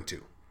starting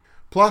to.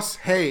 Plus,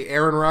 hey,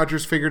 Aaron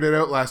Rodgers figured it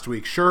out last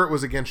week. Sure, it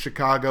was against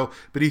Chicago,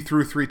 but he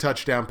threw 3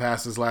 touchdown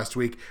passes last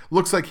week.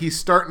 Looks like he's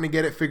starting to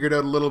get it figured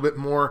out a little bit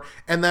more,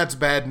 and that's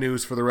bad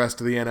news for the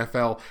rest of the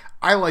NFL.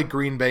 I like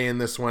Green Bay in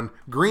this one.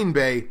 Green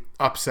Bay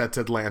upsets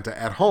Atlanta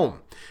at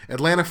home.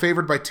 Atlanta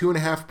favored by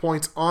 2.5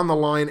 points on the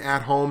line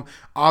at home.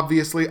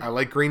 Obviously, I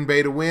like Green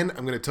Bay to win.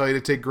 I'm going to tell you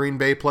to take Green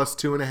Bay plus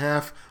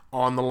 2.5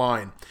 on the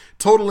line.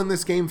 Total in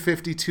this game,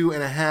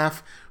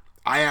 52.5.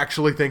 I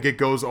actually think it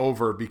goes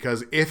over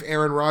because if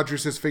Aaron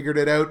Rodgers has figured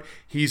it out,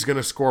 he's going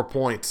to score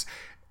points.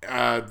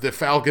 The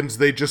Falcons,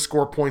 they just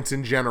score points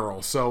in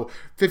general. So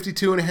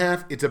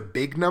 52.5, it's a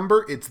big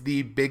number. It's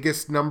the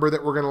biggest number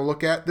that we're going to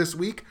look at this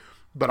week,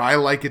 but I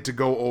like it to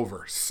go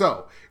over.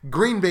 So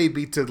Green Bay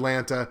beats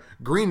Atlanta.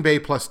 Green Bay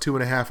plus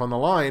 2.5 on the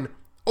line,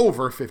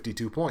 over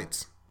 52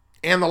 points.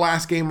 And the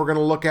last game we're going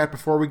to look at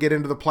before we get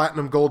into the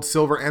platinum, gold,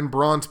 silver, and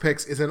bronze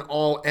picks is an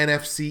all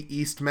NFC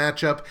East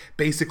matchup.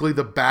 Basically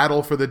the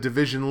battle for the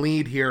division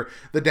lead here.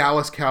 The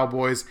Dallas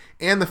Cowboys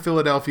and the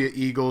Philadelphia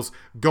Eagles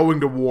going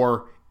to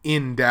war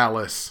in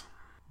Dallas.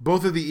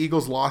 Both of the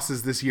Eagles'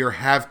 losses this year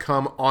have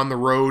come on the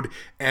road,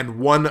 and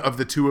one of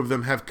the two of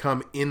them have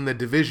come in the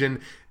division.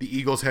 The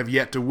Eagles have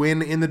yet to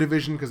win in the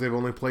division because they've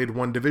only played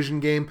one division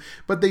game,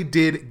 but they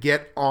did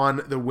get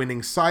on the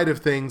winning side of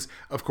things,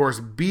 of course,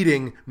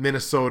 beating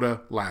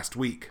Minnesota last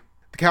week.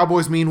 The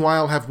Cowboys,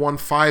 meanwhile, have won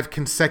 5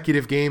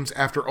 consecutive games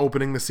after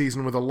opening the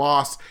season with a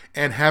loss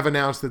and have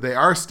announced that they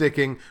are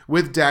sticking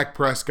with Dak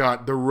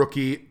Prescott, the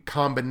rookie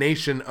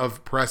combination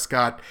of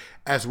Prescott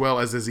as well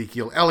as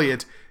Ezekiel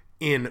Elliott,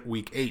 in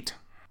Week 8.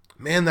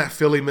 Man, that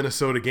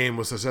Philly-Minnesota game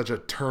was such a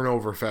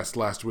turnover fest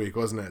last week,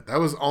 wasn't it?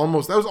 That was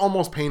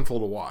almost painful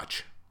to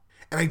watch.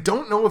 And I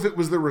don't know if it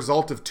was the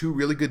result of 2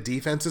 really good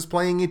defenses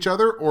playing each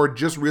other or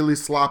just really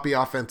sloppy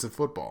offensive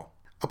football.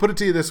 I'll put it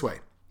to you this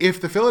way.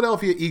 If the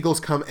Philadelphia Eagles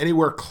come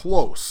anywhere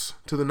close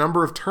to the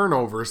number of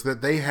turnovers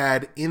that they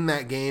had in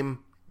that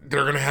game,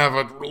 they're going to have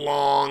a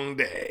long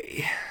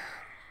day.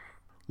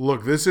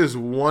 Look, this is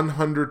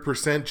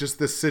 100% just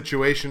this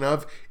situation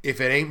of if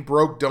it ain't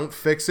broke, don't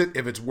fix it.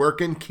 If it's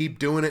working, keep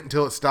doing it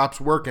until it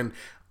stops working.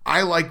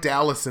 I like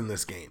Dallas in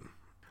this game.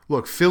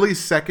 Look,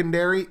 Philly's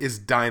secondary is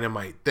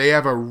dynamite. They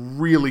have a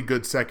really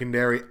good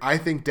secondary. I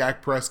think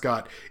Dak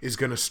Prescott is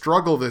going to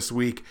struggle this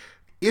week.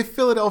 If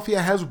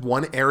Philadelphia has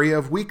one area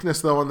of weakness,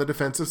 though, on the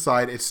defensive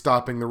side, it's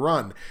stopping the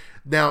run.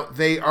 Now,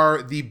 they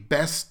are the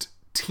best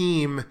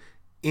team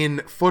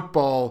in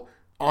football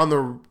on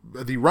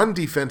the run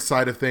defense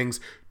side of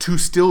things to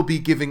still be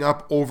giving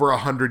up over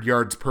 100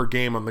 yards per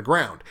game on the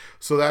ground.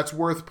 So that's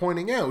worth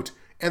pointing out.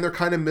 And they're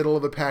kind of middle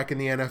of the pack in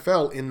the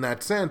NFL in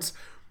that sense,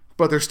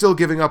 but they're still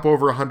giving up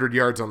over 100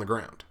 yards on the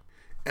ground.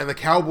 And the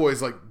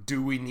Cowboys,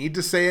 do we need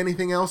to say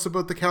anything else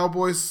about the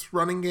Cowboys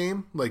running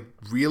game?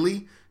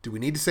 Really? Do we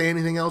need to say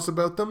anything else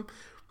about them?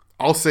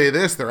 I'll say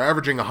this, they're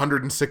averaging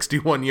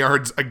 161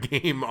 yards a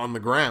game on the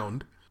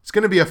ground. It's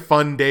going to be a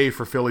fun day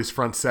for Philly's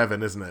front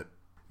seven, isn't it?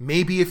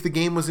 Maybe if the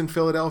game was in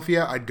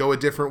Philadelphia, I'd go a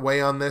different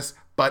way on this,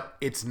 but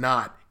it's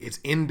not. It's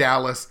in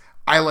Dallas.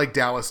 I like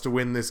Dallas to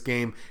win this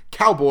game.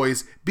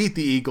 Cowboys beat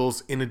the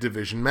Eagles in a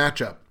division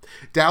matchup.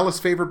 Dallas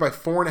favored by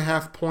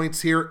 4.5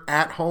 points here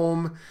at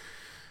home.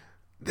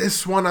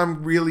 This one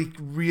I'm really,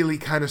 really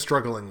kind of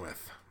struggling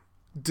with.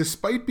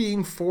 Despite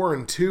being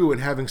 4-2 and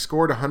having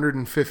scored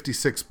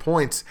 156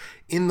 points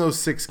in those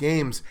 6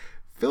 games,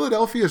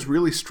 Philadelphia is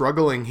really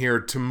struggling here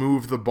to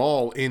move the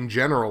ball in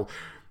general.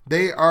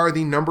 They are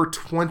the number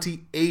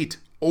 28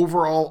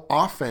 overall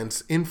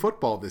offense in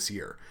football this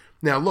year.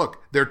 Now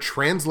look, they're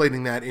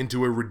translating that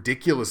into a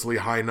ridiculously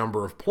high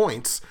number of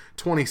points,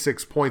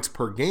 26 points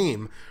per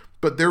game,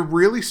 but they're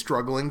really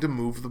struggling to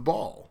move the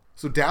ball.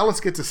 So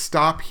Dallas gets a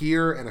stop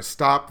here and a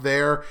stop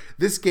there.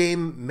 This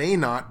game may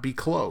not be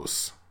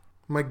close.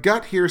 My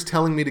gut here is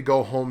telling me to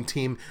go home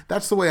team.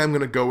 That's the way I'm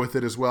going to go with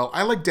it as well.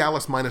 I like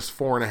Dallas minus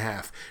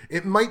 4.5.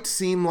 It might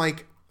seem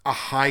like a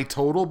high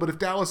total, but if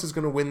Dallas is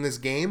going to win this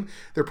game,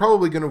 they're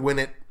probably going to win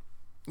it,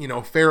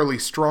 fairly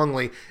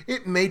strongly.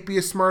 It may be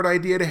a smart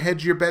idea to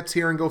hedge your bets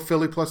here and go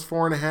Philly plus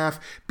 4.5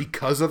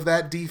 because of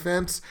that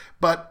defense,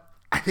 but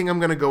I think I'm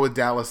going to go with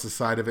Dallas'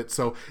 side of it.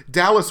 So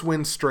Dallas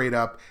wins straight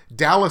up.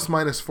 Dallas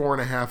minus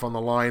 4.5 on the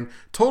line.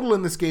 Total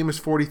in this game is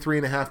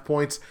 43.5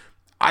 points.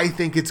 I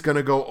think it's going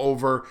to go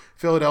over.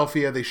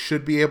 Philadelphia, they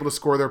should be able to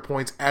score their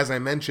points. As I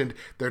mentioned,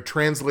 they're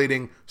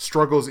translating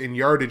struggles in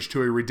yardage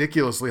to a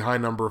ridiculously high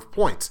number of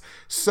points.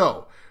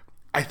 So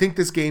I think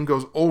this game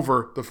goes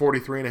over the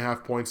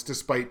 43.5 points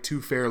despite 2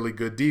 fairly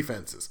good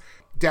defenses.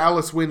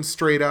 Dallas wins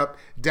straight up.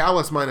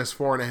 Dallas minus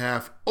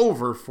 4.5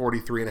 over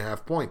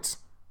 43.5 points.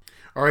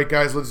 All right,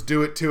 guys, let's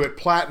do it to it.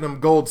 Platinum,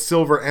 gold,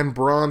 silver, and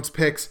bronze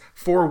picks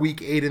for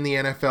Week 8 in the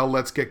NFL.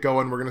 Let's get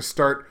going. We're going to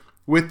start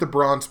with the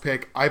bronze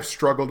pick. I've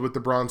struggled with the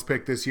bronze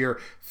pick this year.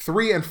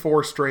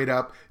 3-4 straight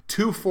up,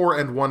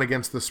 2-4-1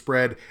 against the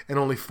spread, and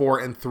only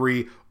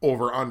 4-3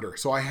 over under.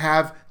 So I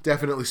have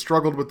definitely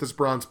struggled with this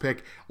bronze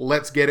pick.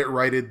 Let's get it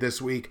righted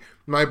this week.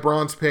 My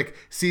bronze pick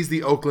sees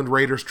the Oakland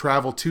Raiders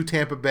travel to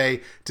Tampa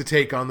Bay to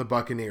take on the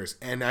Buccaneers.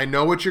 And I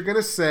know what you're going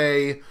to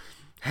say.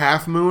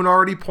 Half Moon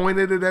already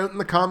pointed it out in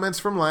the comments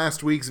from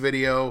last week's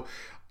video.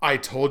 I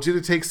told you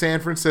to take San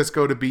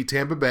Francisco to beat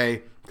Tampa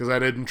Bay because I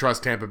didn't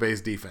trust Tampa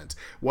Bay's defense.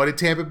 What did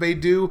Tampa Bay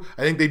do?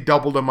 I think they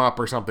doubled them up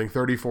or something,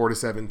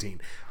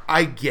 34-17.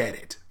 I get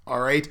it,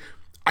 all right?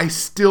 I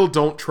still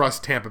don't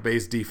trust Tampa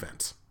Bay's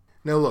defense.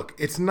 Now look,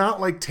 it's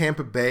not like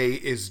Tampa Bay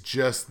is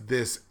just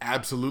this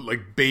absolute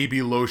like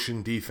baby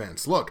lotion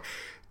defense. Look,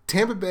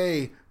 Tampa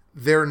Bay,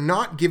 they're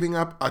not giving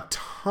up a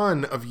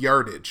ton of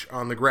yardage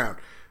on the ground.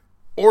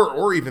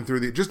 Or even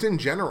just in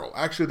general.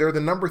 Actually, they're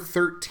the number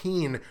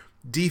 13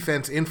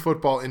 defense in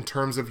football in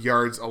terms of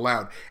yards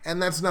allowed.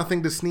 And that's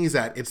nothing to sneeze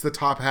at. It's the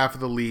top half of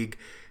the league.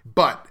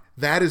 But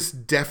that is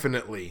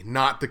definitely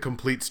not the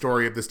complete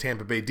story of this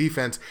Tampa Bay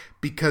defense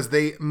because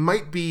they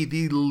might be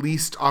the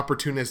least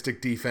opportunistic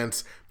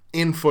defense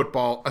in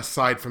football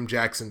aside from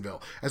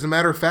Jacksonville. As a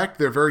matter of fact,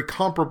 they're very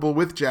comparable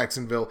with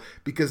Jacksonville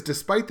because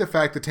despite the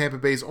fact that Tampa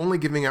Bay is only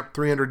giving up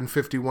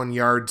 351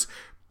 yards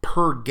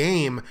per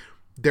game,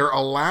 they're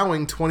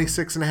allowing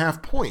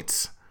 26.5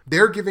 points.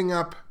 They're giving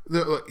up,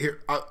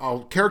 here,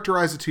 I'll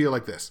characterize it to you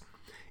like this.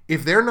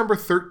 If they're number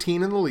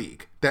 13 in the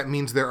league, that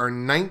means there are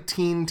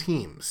 19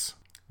 teams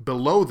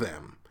below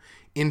them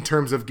in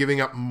terms of giving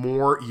up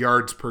more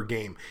yards per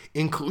game,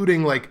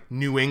 including like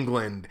New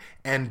England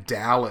and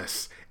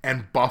Dallas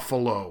and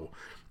Buffalo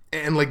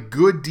and like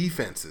good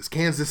defenses,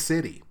 Kansas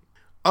City.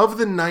 Of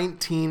the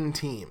 19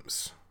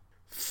 teams,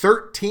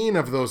 13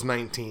 of those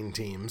 19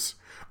 teams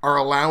are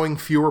allowing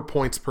fewer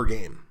points per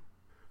game.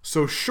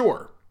 So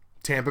sure,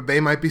 Tampa Bay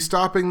might be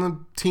stopping the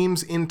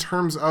teams in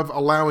terms of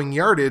allowing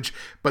yardage,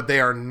 but they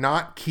are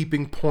not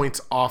keeping points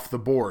off the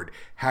board.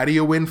 How do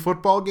you win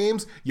football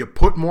games? You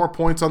put more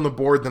points on the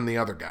board than the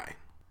other guy.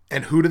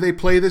 And who do they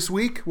play this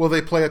week? Well,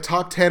 they play a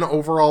top 10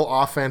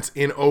 overall offense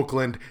in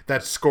Oakland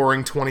that's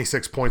scoring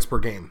 26 points per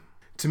game.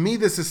 To me,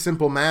 this is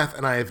simple math,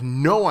 and I have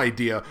no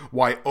idea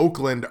why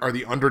Oakland are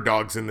the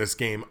underdogs in this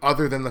game,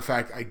 other than the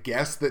fact, I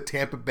guess, that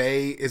Tampa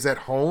Bay is at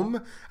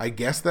home. I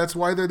guess that's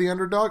why they're the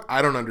underdog.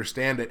 I don't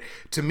understand it.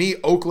 To me,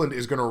 Oakland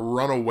is going to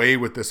run away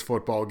with this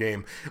football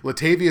game.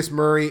 Latavius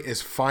Murray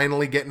is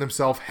finally getting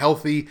himself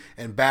healthy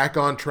and back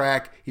on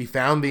track. He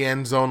found the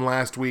end zone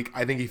last week.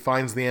 I think he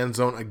finds the end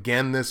zone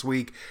again this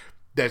week.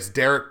 That's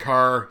Derek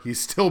Carr. He's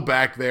still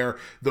back there.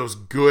 Those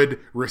good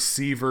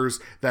receivers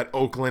that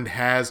Oakland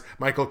has.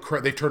 They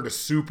turned a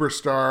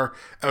superstar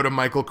out of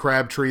Michael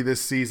Crabtree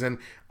this season.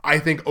 I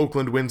think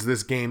Oakland wins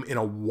this game in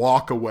a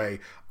walk-away.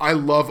 I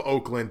love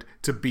Oakland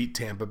to beat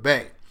Tampa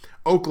Bay.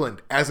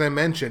 Oakland, as I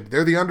mentioned,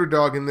 they're the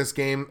underdog in this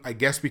game, I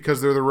guess because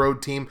they're the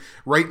road team.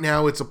 Right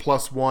now it's a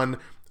 +1.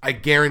 I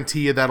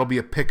guarantee you that'll be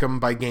a pick'em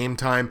by game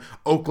time.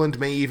 Oakland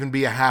may even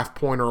be a half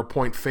point or a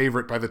point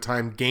favorite by the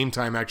time game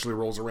time actually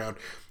rolls around.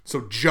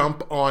 So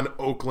jump on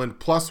Oakland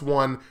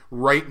 +1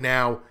 right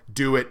now.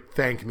 Do it.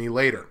 Thank me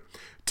later.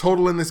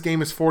 Total in this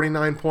game is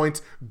 49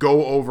 points.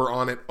 Go over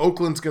on it.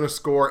 Oakland's going to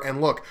score.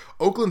 And look,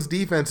 Oakland's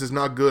defense is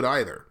not good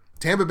either.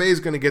 Tampa Bay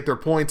is going to get their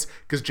points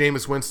because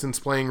Jameis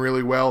Winston's playing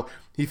really well.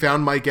 He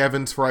found Mike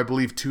Evans for, I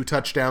believe, 2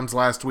 touchdowns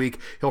last week.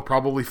 He'll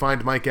probably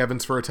find Mike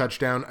Evans for a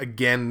touchdown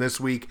again this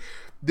week.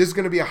 This is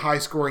going to be a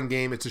high-scoring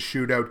game. It's a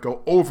shootout.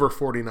 Go over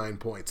 49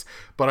 points.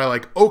 But I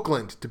like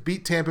Oakland to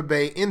beat Tampa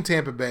Bay in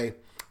Tampa Bay.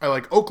 I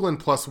like Oakland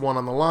 +1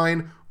 on the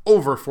line,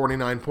 over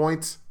 49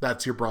 points.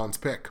 That's your bronze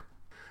pick.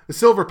 The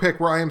silver pick,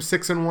 where I am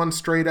 6-1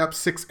 straight up,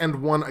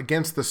 6-1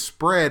 against the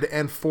spread,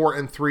 and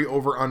 4-3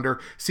 over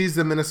under, sees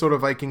the Minnesota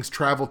Vikings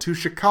travel to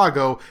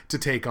Chicago to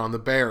take on the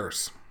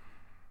Bears.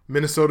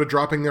 Minnesota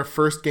dropping their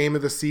first game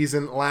of the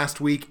season last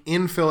week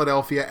in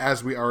Philadelphia,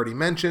 as we already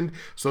mentioned,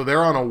 so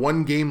they're on a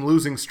 1-game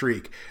losing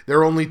streak.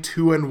 They're only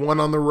 2-1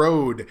 on the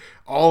road.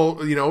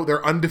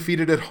 They're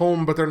undefeated at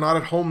home, but they're not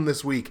at home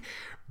this week.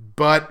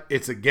 But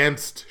it's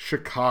against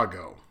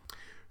Chicago.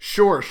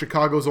 Sure,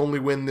 Chicago's only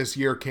win this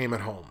year came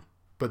at home.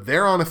 But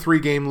they're on a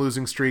 3-game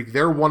losing streak.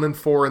 They're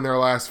 1-4 in their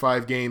last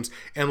 5 games.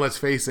 And let's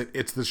face it,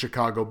 it's the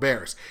Chicago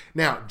Bears.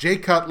 Now, Jay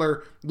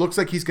Cutler looks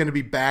like he's going to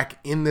be back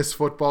in this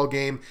football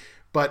game.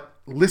 But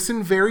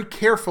listen very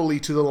carefully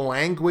to the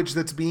language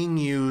that's being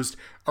used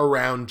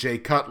around Jay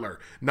Cutler.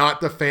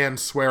 Not the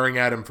fans swearing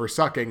at him for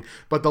sucking,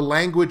 but the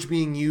language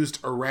being used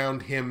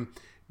around him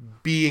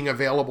being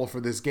available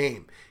for this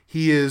game.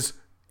 He is,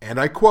 and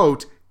I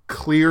quote,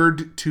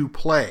 cleared to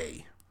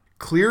play.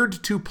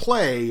 Cleared to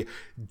play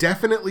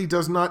definitely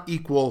does not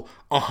equal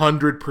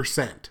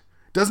 100%.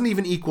 Doesn't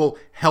even equal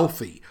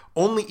healthy.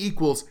 Only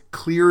equals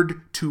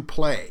cleared to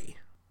play.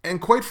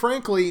 And quite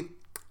frankly,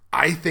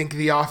 I think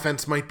the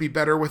offense might be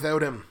better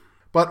without him.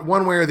 But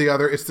one way or the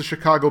other, it's the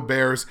Chicago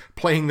Bears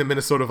playing the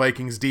Minnesota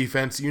Vikings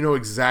defense. You know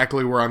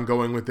exactly where I'm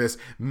going with this.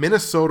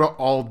 Minnesota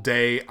all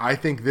day. I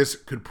think this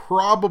could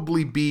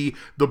probably be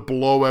the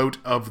blowout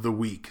of the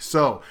week.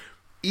 So,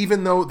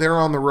 even though they're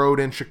on the road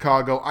in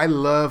Chicago, I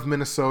love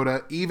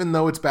Minnesota, even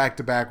though it's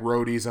back-to-back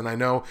roadies, and I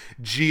know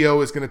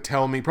Gio is going to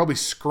tell me, probably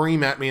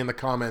scream at me in the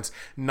comments,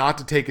 not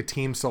to take a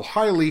team so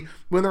highly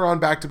when they're on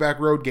back-to-back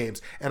road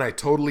games. And I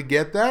totally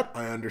get that.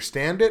 I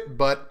understand it,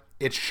 but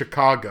it's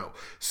Chicago.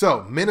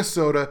 So,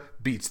 Minnesota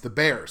beats the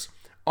Bears.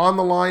 On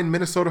the line,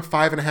 Minnesota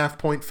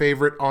 5.5-point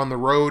favorite on the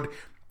road.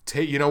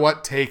 You know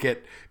what? Take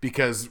it,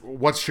 because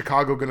what's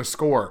Chicago going to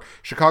score?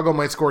 Chicago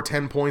might score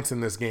 10 points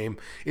in this game.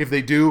 If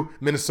they do,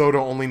 Minnesota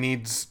only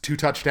needs 2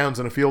 touchdowns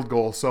and a field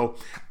goal. So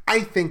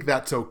I think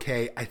that's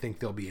okay. I think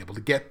they'll be able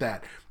to get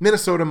that.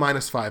 Minnesota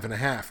minus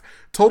 5.5.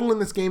 Total in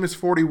this game is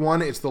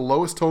 41. It's the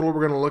lowest total we're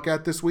going to look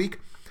at this week.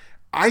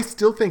 I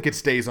still think it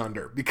stays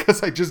under,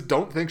 because I just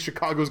don't think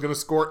Chicago's going to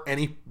score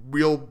any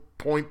real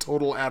point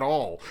total at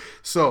all.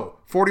 So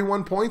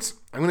 41 points,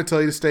 I'm going to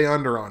tell you to stay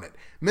under on it.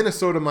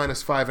 Minnesota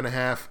minus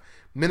 5.5.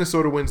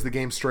 Minnesota wins the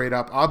game straight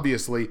up,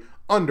 obviously,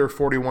 under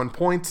 41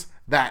 points.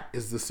 That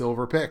is the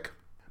silver pick.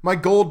 My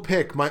gold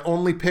pick, my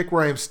only pick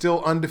where I am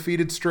still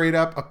undefeated straight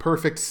up, a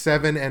perfect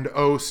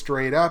 7-0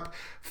 straight up,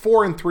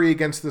 4-3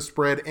 against the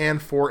spread, and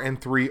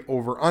 4-3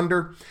 over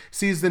under,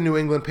 sees the New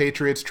England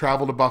Patriots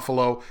travel to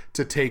Buffalo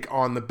to take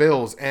on the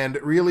Bills. And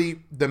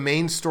really, the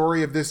main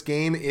story of this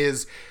game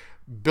is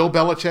Bill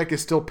Belichick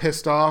is still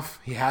pissed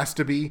off. He has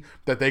to be,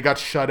 that they got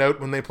shut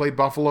out when they played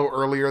Buffalo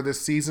earlier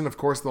this season. Of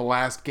course, the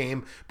last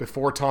game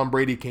before Tom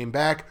Brady came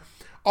back.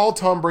 All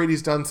Tom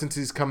Brady's done since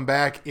he's come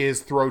back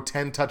is throw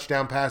 10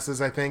 touchdown passes,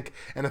 I think,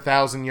 and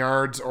 1,000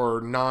 yards, or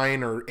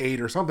 9 or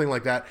 8 or something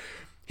like that.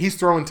 He's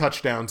throwing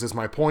touchdowns is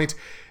my point.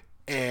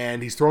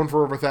 And he's thrown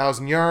for over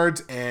 1,000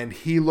 yards, and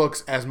he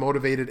looks as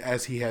motivated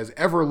as he has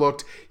ever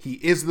looked. He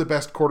is the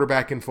best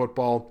quarterback in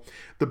football.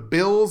 The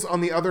Bills,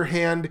 on the other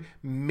hand,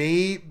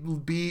 may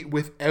be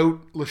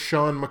without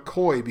LeSean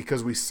McCoy,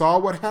 because we saw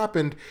what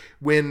happened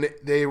when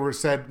they were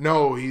said,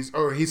 no, he's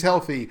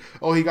healthy.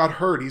 Oh, he got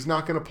hurt. He's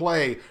not going to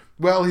play.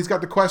 Well, he's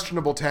got the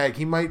questionable tag.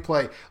 He might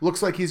play.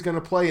 Looks like he's going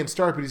to play and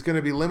start, but he's going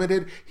to be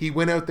limited. He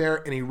went out there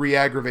and he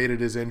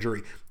re-aggravated his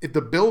injury. If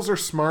the Bills are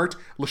smart,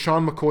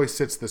 LeSean McCoy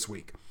sits this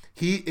week.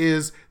 He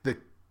is the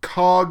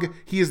cog.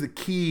 He is the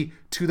key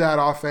to that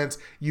offense.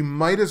 You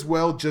might as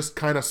well just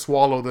kind of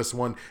swallow this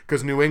one,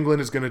 because New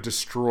England is going to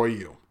destroy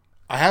you.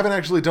 I haven't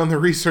actually done the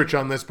research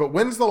on this, but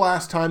when's the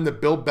last time that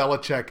Bill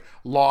Belichick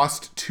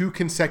lost 2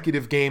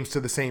 consecutive games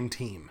to the same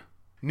team?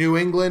 New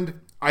England,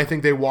 I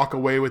think they walk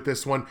away with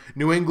this one.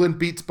 New England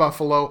beats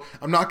Buffalo.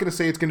 I'm not going to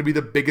say it's going to be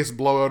the biggest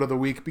blowout of the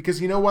week,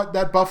 because you know what?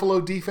 That Buffalo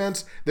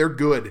defense, they're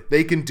good.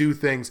 They can do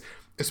things.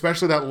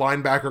 Especially that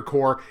linebacker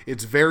core,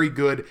 it's very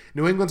good.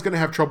 New England's going to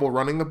have trouble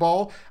running the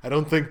ball. I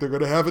don't think they're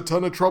going to have a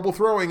ton of trouble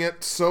throwing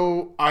it,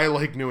 so I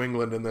like New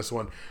England in this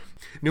one.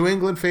 New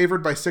England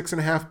favored by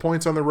 6.5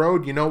 points on the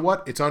road. You know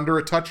what? It's under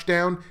a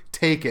touchdown.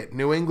 Take it.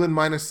 New England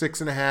minus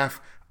 6.5.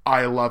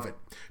 I love it.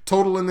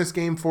 Total in this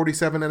game,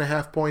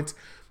 47.5 points.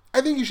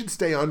 I think you should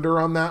stay under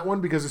on that one,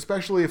 because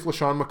especially if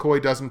LeSean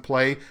McCoy doesn't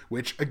play,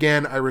 which,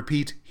 again, I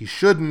repeat, he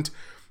shouldn't,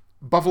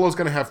 Buffalo's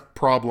going to have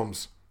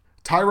problems.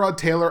 Tyrod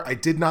Taylor, I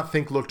did not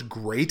think looked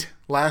great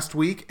last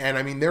week, and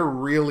I mean, they're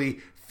really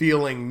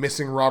feeling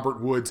missing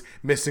Robert Woods,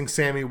 missing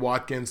Sammy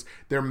Watkins,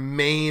 their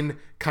main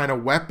kind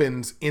of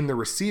weapons in the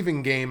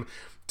receiving game.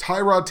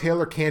 Tyrod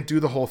Taylor can't do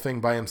the whole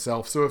thing by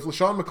himself, so if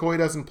LeSean McCoy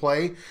doesn't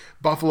play,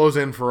 Buffalo's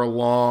in for a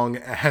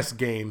long-ass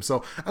game.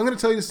 So I'm going to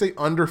tell you to stay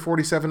under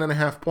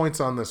 47.5 points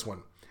on this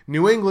one.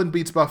 New England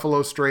beats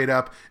Buffalo straight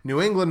up.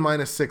 New England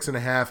minus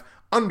 6.5,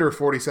 under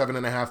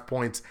 47.5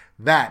 points.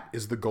 That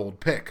is the gold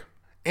pick.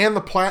 And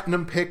the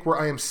platinum pick, where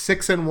I am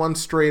 6-1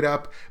 straight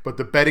up, but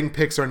the betting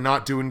picks are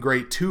not doing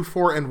great.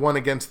 2-4-1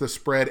 against the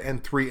spread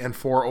and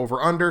 3-4 over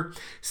under.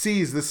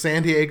 Sees the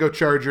San Diego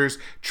Chargers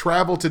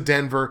travel to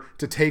Denver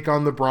to take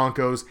on the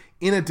Broncos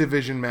in a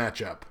division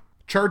matchup.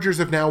 Chargers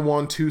have now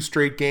won 2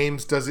 straight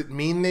games. Does it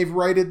mean they've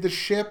righted the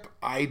ship?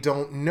 I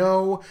don't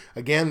know.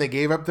 Again, they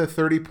gave up the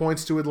 30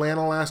 points to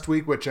Atlanta last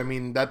week, which, I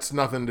mean, that's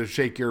nothing to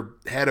shake your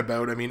head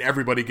about. I mean,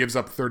 everybody gives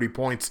up 30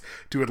 points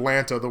to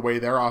Atlanta the way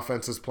their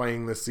offense is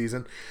playing this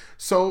season.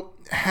 So,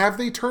 have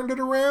they turned it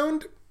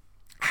around?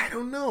 I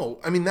don't know.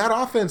 I mean, that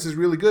offense is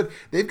really good.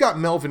 They've got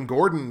Melvin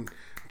Gordon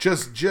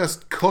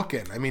just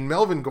cooking. I mean,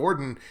 Melvin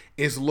Gordon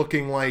is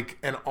looking like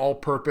an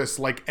all-purpose,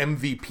 like,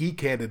 MVP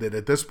candidate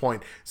at this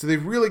point. So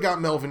they've really got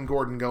Melvin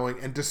Gordon going,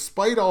 and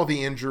despite all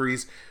the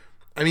injuries,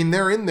 I mean,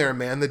 they're in there,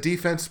 man. The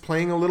defense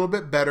playing a little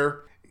bit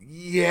better.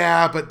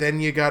 Yeah, but then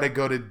you got to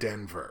go to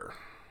Denver.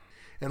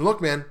 And look,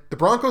 man, the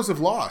Broncos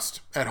have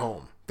lost at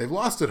home. They've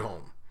lost at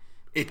home.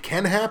 It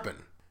can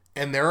happen.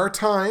 And there are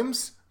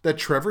times that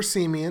Trevor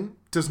Siemian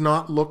does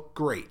not look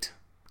great.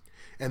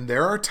 And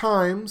there are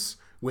times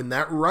when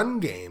that run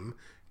game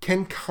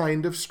can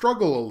kind of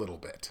struggle a little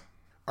bit.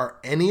 Are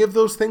any of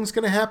those things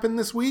going to happen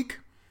this week?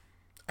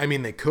 I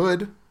mean, they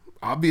could.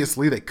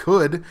 Obviously, they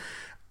could.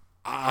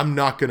 I'm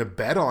not going to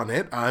bet on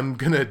it. I'm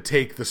going to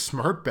take the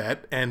smart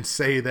bet and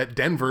say that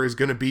Denver is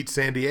going to beat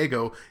San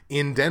Diego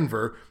in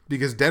Denver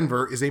because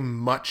Denver is a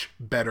much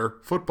better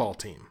football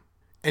team.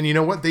 And you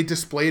know what? They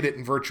displayed it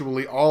in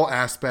virtually all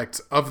aspects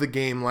of the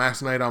game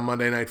last night on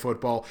Monday Night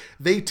Football.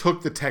 They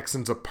took the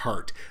Texans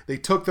apart. They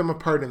took them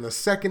apart in the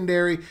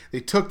secondary. They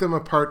took them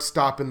apart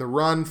stopping the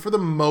run for the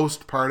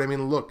most part. I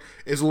mean, look,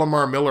 is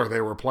Lamar Miller they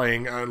were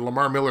playing.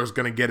 Lamar Miller's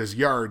going to get his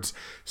yards.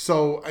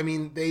 So, I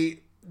mean,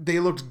 they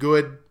looked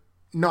good.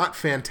 Not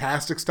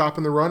fantastic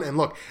stopping the run. And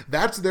look,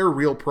 that's their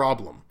real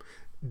problem.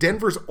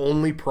 Denver's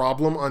only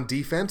problem on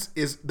defense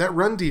is that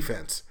run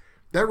defense.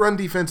 That run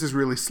defense is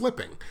really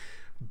slipping.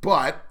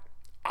 But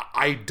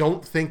I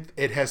don't think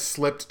it has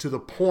slipped to the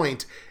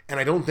point, and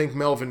I don't think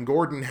Melvin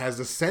Gordon has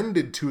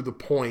ascended to the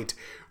point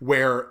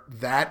where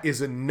that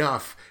is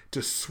enough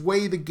to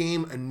sway the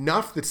game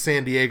enough that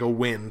San Diego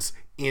wins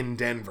in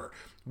Denver.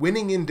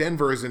 Winning in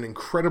Denver is an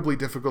incredibly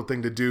difficult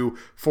thing to do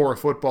for a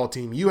football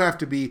team. You have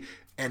to be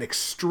an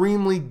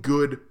extremely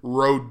good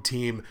road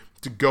team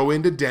to go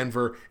into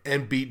Denver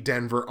and beat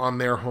Denver on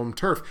their home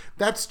turf.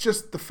 That's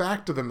just the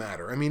fact of the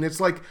matter. I mean,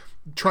 it's like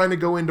trying to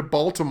go into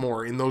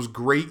Baltimore in those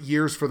great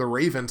years for the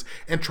Ravens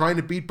and trying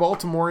to beat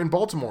Baltimore in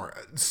Baltimore.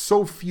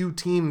 So few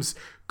teams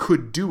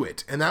could do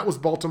it, and that was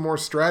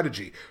Baltimore's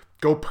strategy.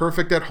 Go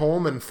perfect at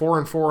home and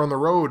 4-4 on the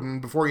road, and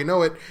before you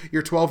know it,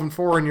 you're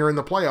 12-4 and you're in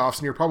the playoffs,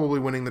 and you're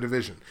probably winning the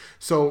division.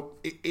 So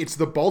it's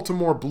the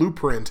Baltimore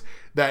blueprint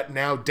that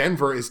now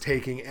Denver is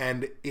taking,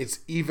 and it's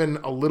even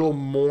a little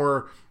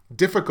more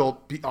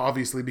difficult,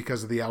 obviously,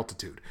 because of the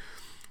altitude.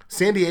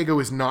 San Diego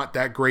is not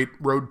that great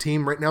road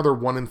team. Right now they're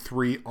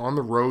 1-3 on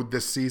the road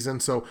this season,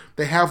 so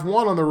they have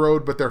won on the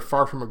road, but they're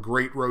far from a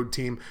great road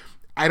team.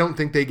 I don't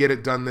think they get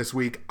it done this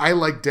week. I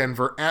like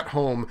Denver at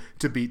home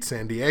to beat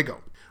San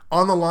Diego.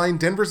 On the line,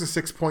 Denver's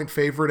a 6-point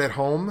favorite at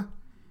home.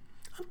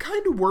 I'm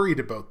kind of worried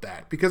about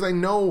that because I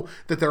know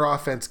that their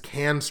offense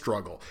can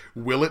struggle.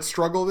 Will it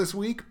struggle this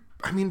week?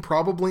 I mean,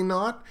 probably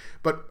not.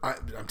 But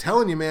I'm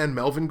telling you, man,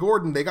 Melvin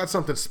Gordon, they got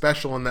something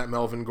special in that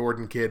Melvin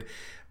Gordon kid.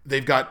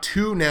 They've got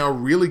two now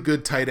really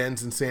good tight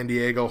ends in San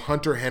Diego,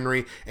 Hunter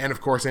Henry and, of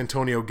course,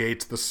 Antonio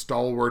Gates, the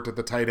stalwart at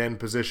the tight end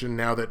position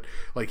now that,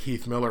 like,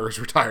 Heath Miller is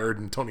retired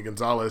and Tony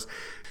Gonzalez.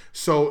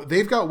 So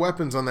they've got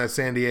weapons on that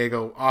San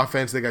Diego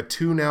offense. They got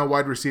two now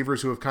wide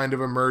receivers who have kind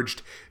of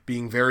emerged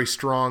being very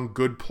strong,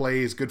 good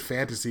plays, good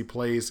fantasy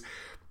plays.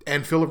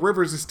 And Phillip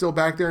Rivers is still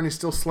back there and he's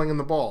still slinging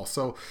the ball.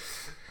 So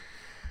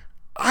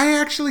I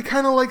actually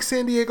kind of like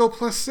San Diego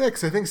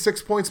 +6. I think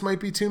 6 points might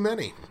be too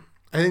many.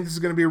 I think this is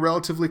going to be a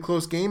relatively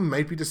close game.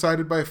 Might be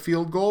decided by a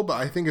field goal, but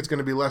I think it's going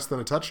to be less than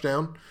a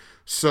touchdown.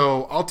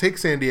 So I'll take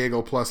San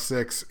Diego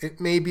 +6.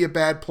 It may be a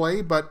bad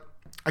play, but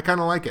I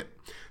kind of like it.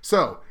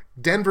 So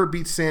Denver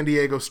beats San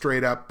Diego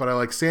straight up, but I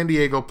like San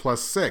Diego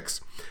 +6.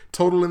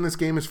 Total in this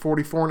game is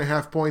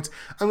 44.5 points.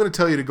 I'm going to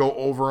tell you to go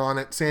over on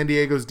it. San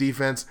Diego's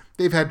defense,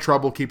 they've had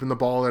trouble keeping the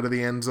ball out of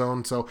the end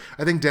zone, so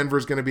I think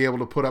Denver's going to be able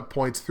to put up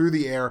points through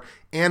the air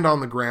and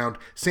on the ground.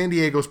 San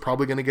Diego's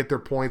probably going to get their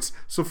points,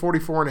 so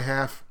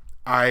 44.5.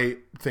 I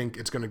think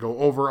it's going to go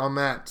over on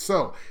that.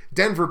 So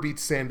Denver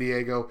beats San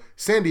Diego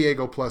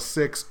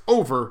 +6,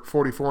 over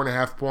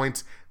 44.5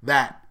 points.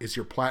 That is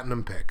your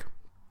platinum pick.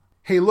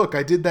 Hey, look,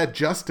 I did that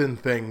Justin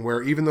thing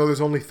where even though there's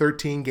only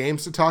 13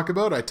 games to talk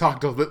about, I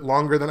talked a bit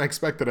longer than I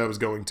expected I was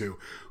going to.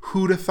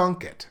 Who'da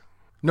thunk it?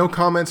 No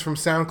comments from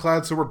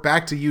SoundCloud, so we're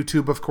back to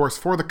YouTube, of course,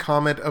 for the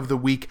comment of the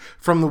week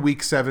from the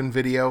Week 7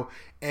 video.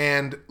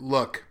 And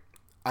look,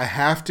 I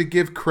have to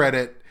give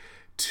credit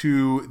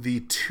to the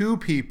two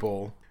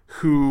people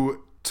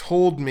who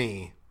told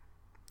me,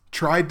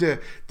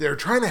 they're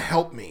trying to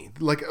help me,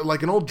 like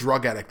an old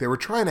drug addict. They were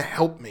trying to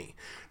help me.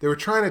 They were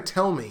trying to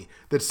tell me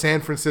that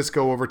San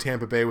Francisco over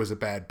Tampa Bay was a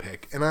bad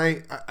pick. And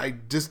I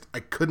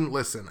couldn't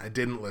listen. I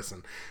didn't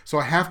listen. So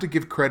I have to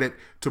give credit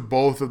to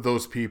both of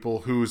those people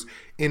whose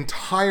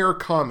entire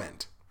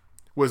comment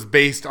was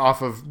based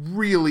off of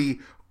really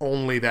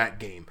only that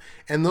game.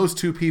 And those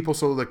two people,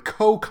 so the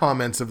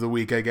co-comments of the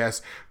week, I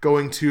guess,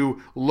 going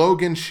to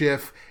Logan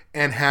Schiff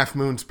and Half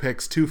Moon's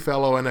Picks, two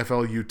fellow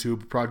NFL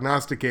YouTube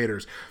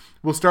prognosticators.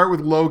 We'll start with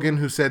Logan,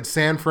 who said,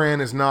 San Fran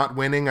is not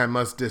winning. I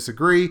must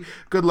disagree.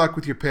 Good luck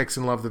with your picks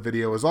and love the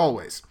video as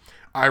always.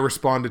 I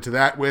responded to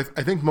that with,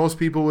 I think most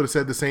people would have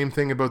said the same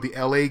thing about the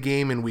LA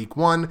game in week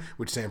 1,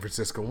 which San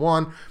Francisco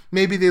won.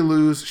 Maybe they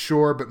lose,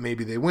 sure, but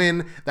maybe they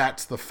win.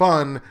 That's the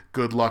fun.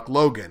 Good luck,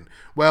 Logan.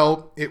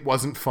 Well, it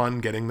wasn't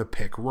fun getting the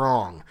pick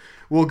wrong.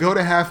 We'll go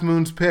to Half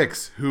Moon's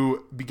Picks,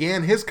 who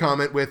began his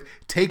comment with,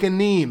 take a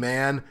knee,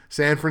 man.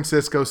 San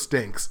Francisco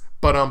stinks.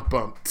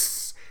 Ba-dum-bum.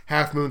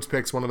 Half Moon's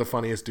Picks, one of the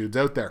funniest dudes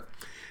out there.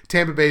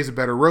 Tampa Bay's a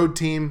better road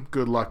team.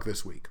 Good luck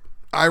this week.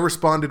 I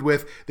responded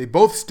with, they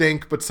both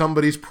stink, but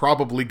somebody's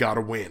probably got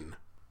to win.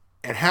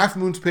 And Half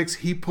Moon's Picks,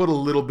 he put a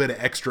little bit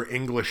of extra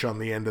English on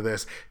the end of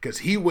this because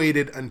he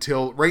waited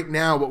until right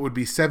now, what would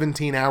be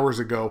 17 hours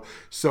ago.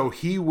 So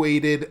he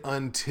waited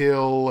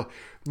until,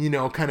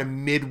 kind of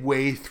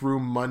midway through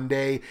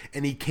Monday,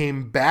 and he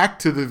came back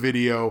to the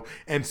video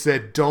and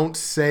said, "Don't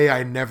say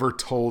I never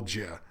told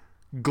you,"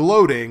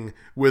 gloating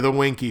with a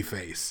winky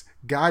face.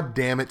 God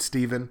damn it,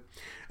 Steven.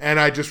 And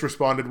I just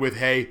responded with,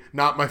 "Hey,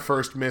 not my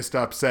first missed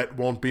upset,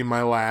 won't be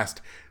my last."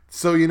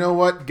 So you know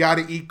what?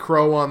 Gotta eat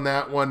crow on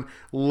that one.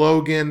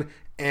 Logan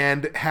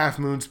and Half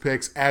Moon's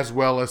Picks, as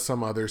well as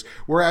some others,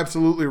 were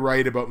absolutely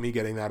right about me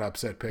getting that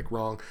upset pick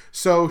wrong.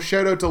 So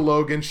shout out to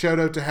Logan, shout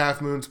out to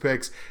Half Moon's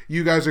Picks.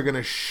 You guys are going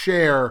to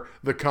share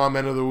the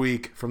comment of the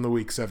week from the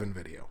Week 7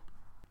 video.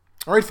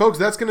 All right, folks,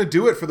 that's going to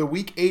do it for the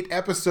Week 8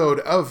 episode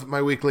of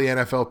my weekly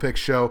NFL Pick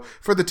Show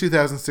for the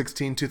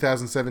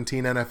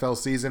 2016-2017 NFL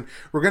season.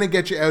 We're going to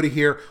get you out of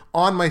here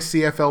on my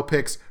CFL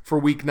picks for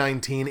Week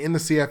 19. In the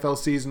CFL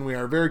season, we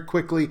are very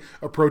quickly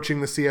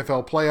approaching the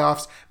CFL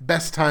playoffs.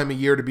 Best time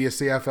of year to be a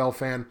CFL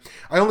fan.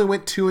 I only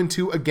went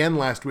 2-2 again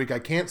last week. I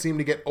can't seem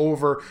to get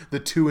over the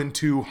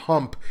 2-2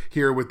 hump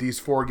here with these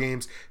 4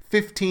 games.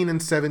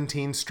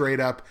 15-17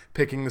 straight up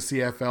picking the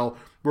CFL.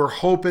 We're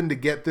hoping to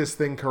get this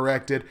thing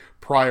corrected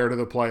prior to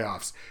the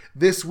playoffs.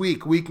 This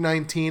week, Week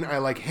 19, I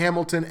like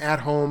Hamilton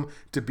at home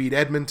to beat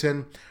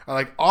Edmonton. I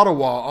like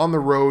Ottawa on the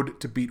road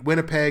to beat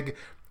Winnipeg.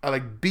 I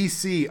like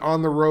BC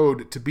on the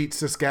road to beat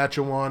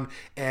Saskatchewan.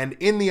 And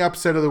in the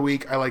upset of the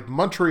week, I like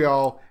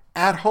Montreal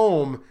at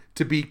home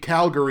to beat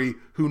Calgary,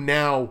 who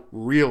now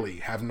really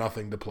have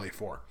nothing to play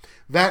for.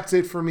 That's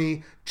it for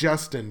me,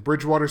 Justin,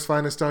 Bridgewater's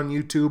Finest on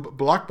YouTube,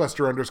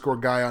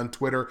 Blockbuster_guy on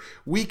Twitter.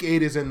 Week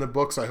 8 is in the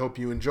books. I hope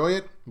you enjoy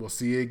it. We'll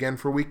see you again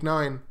for Week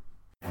 9.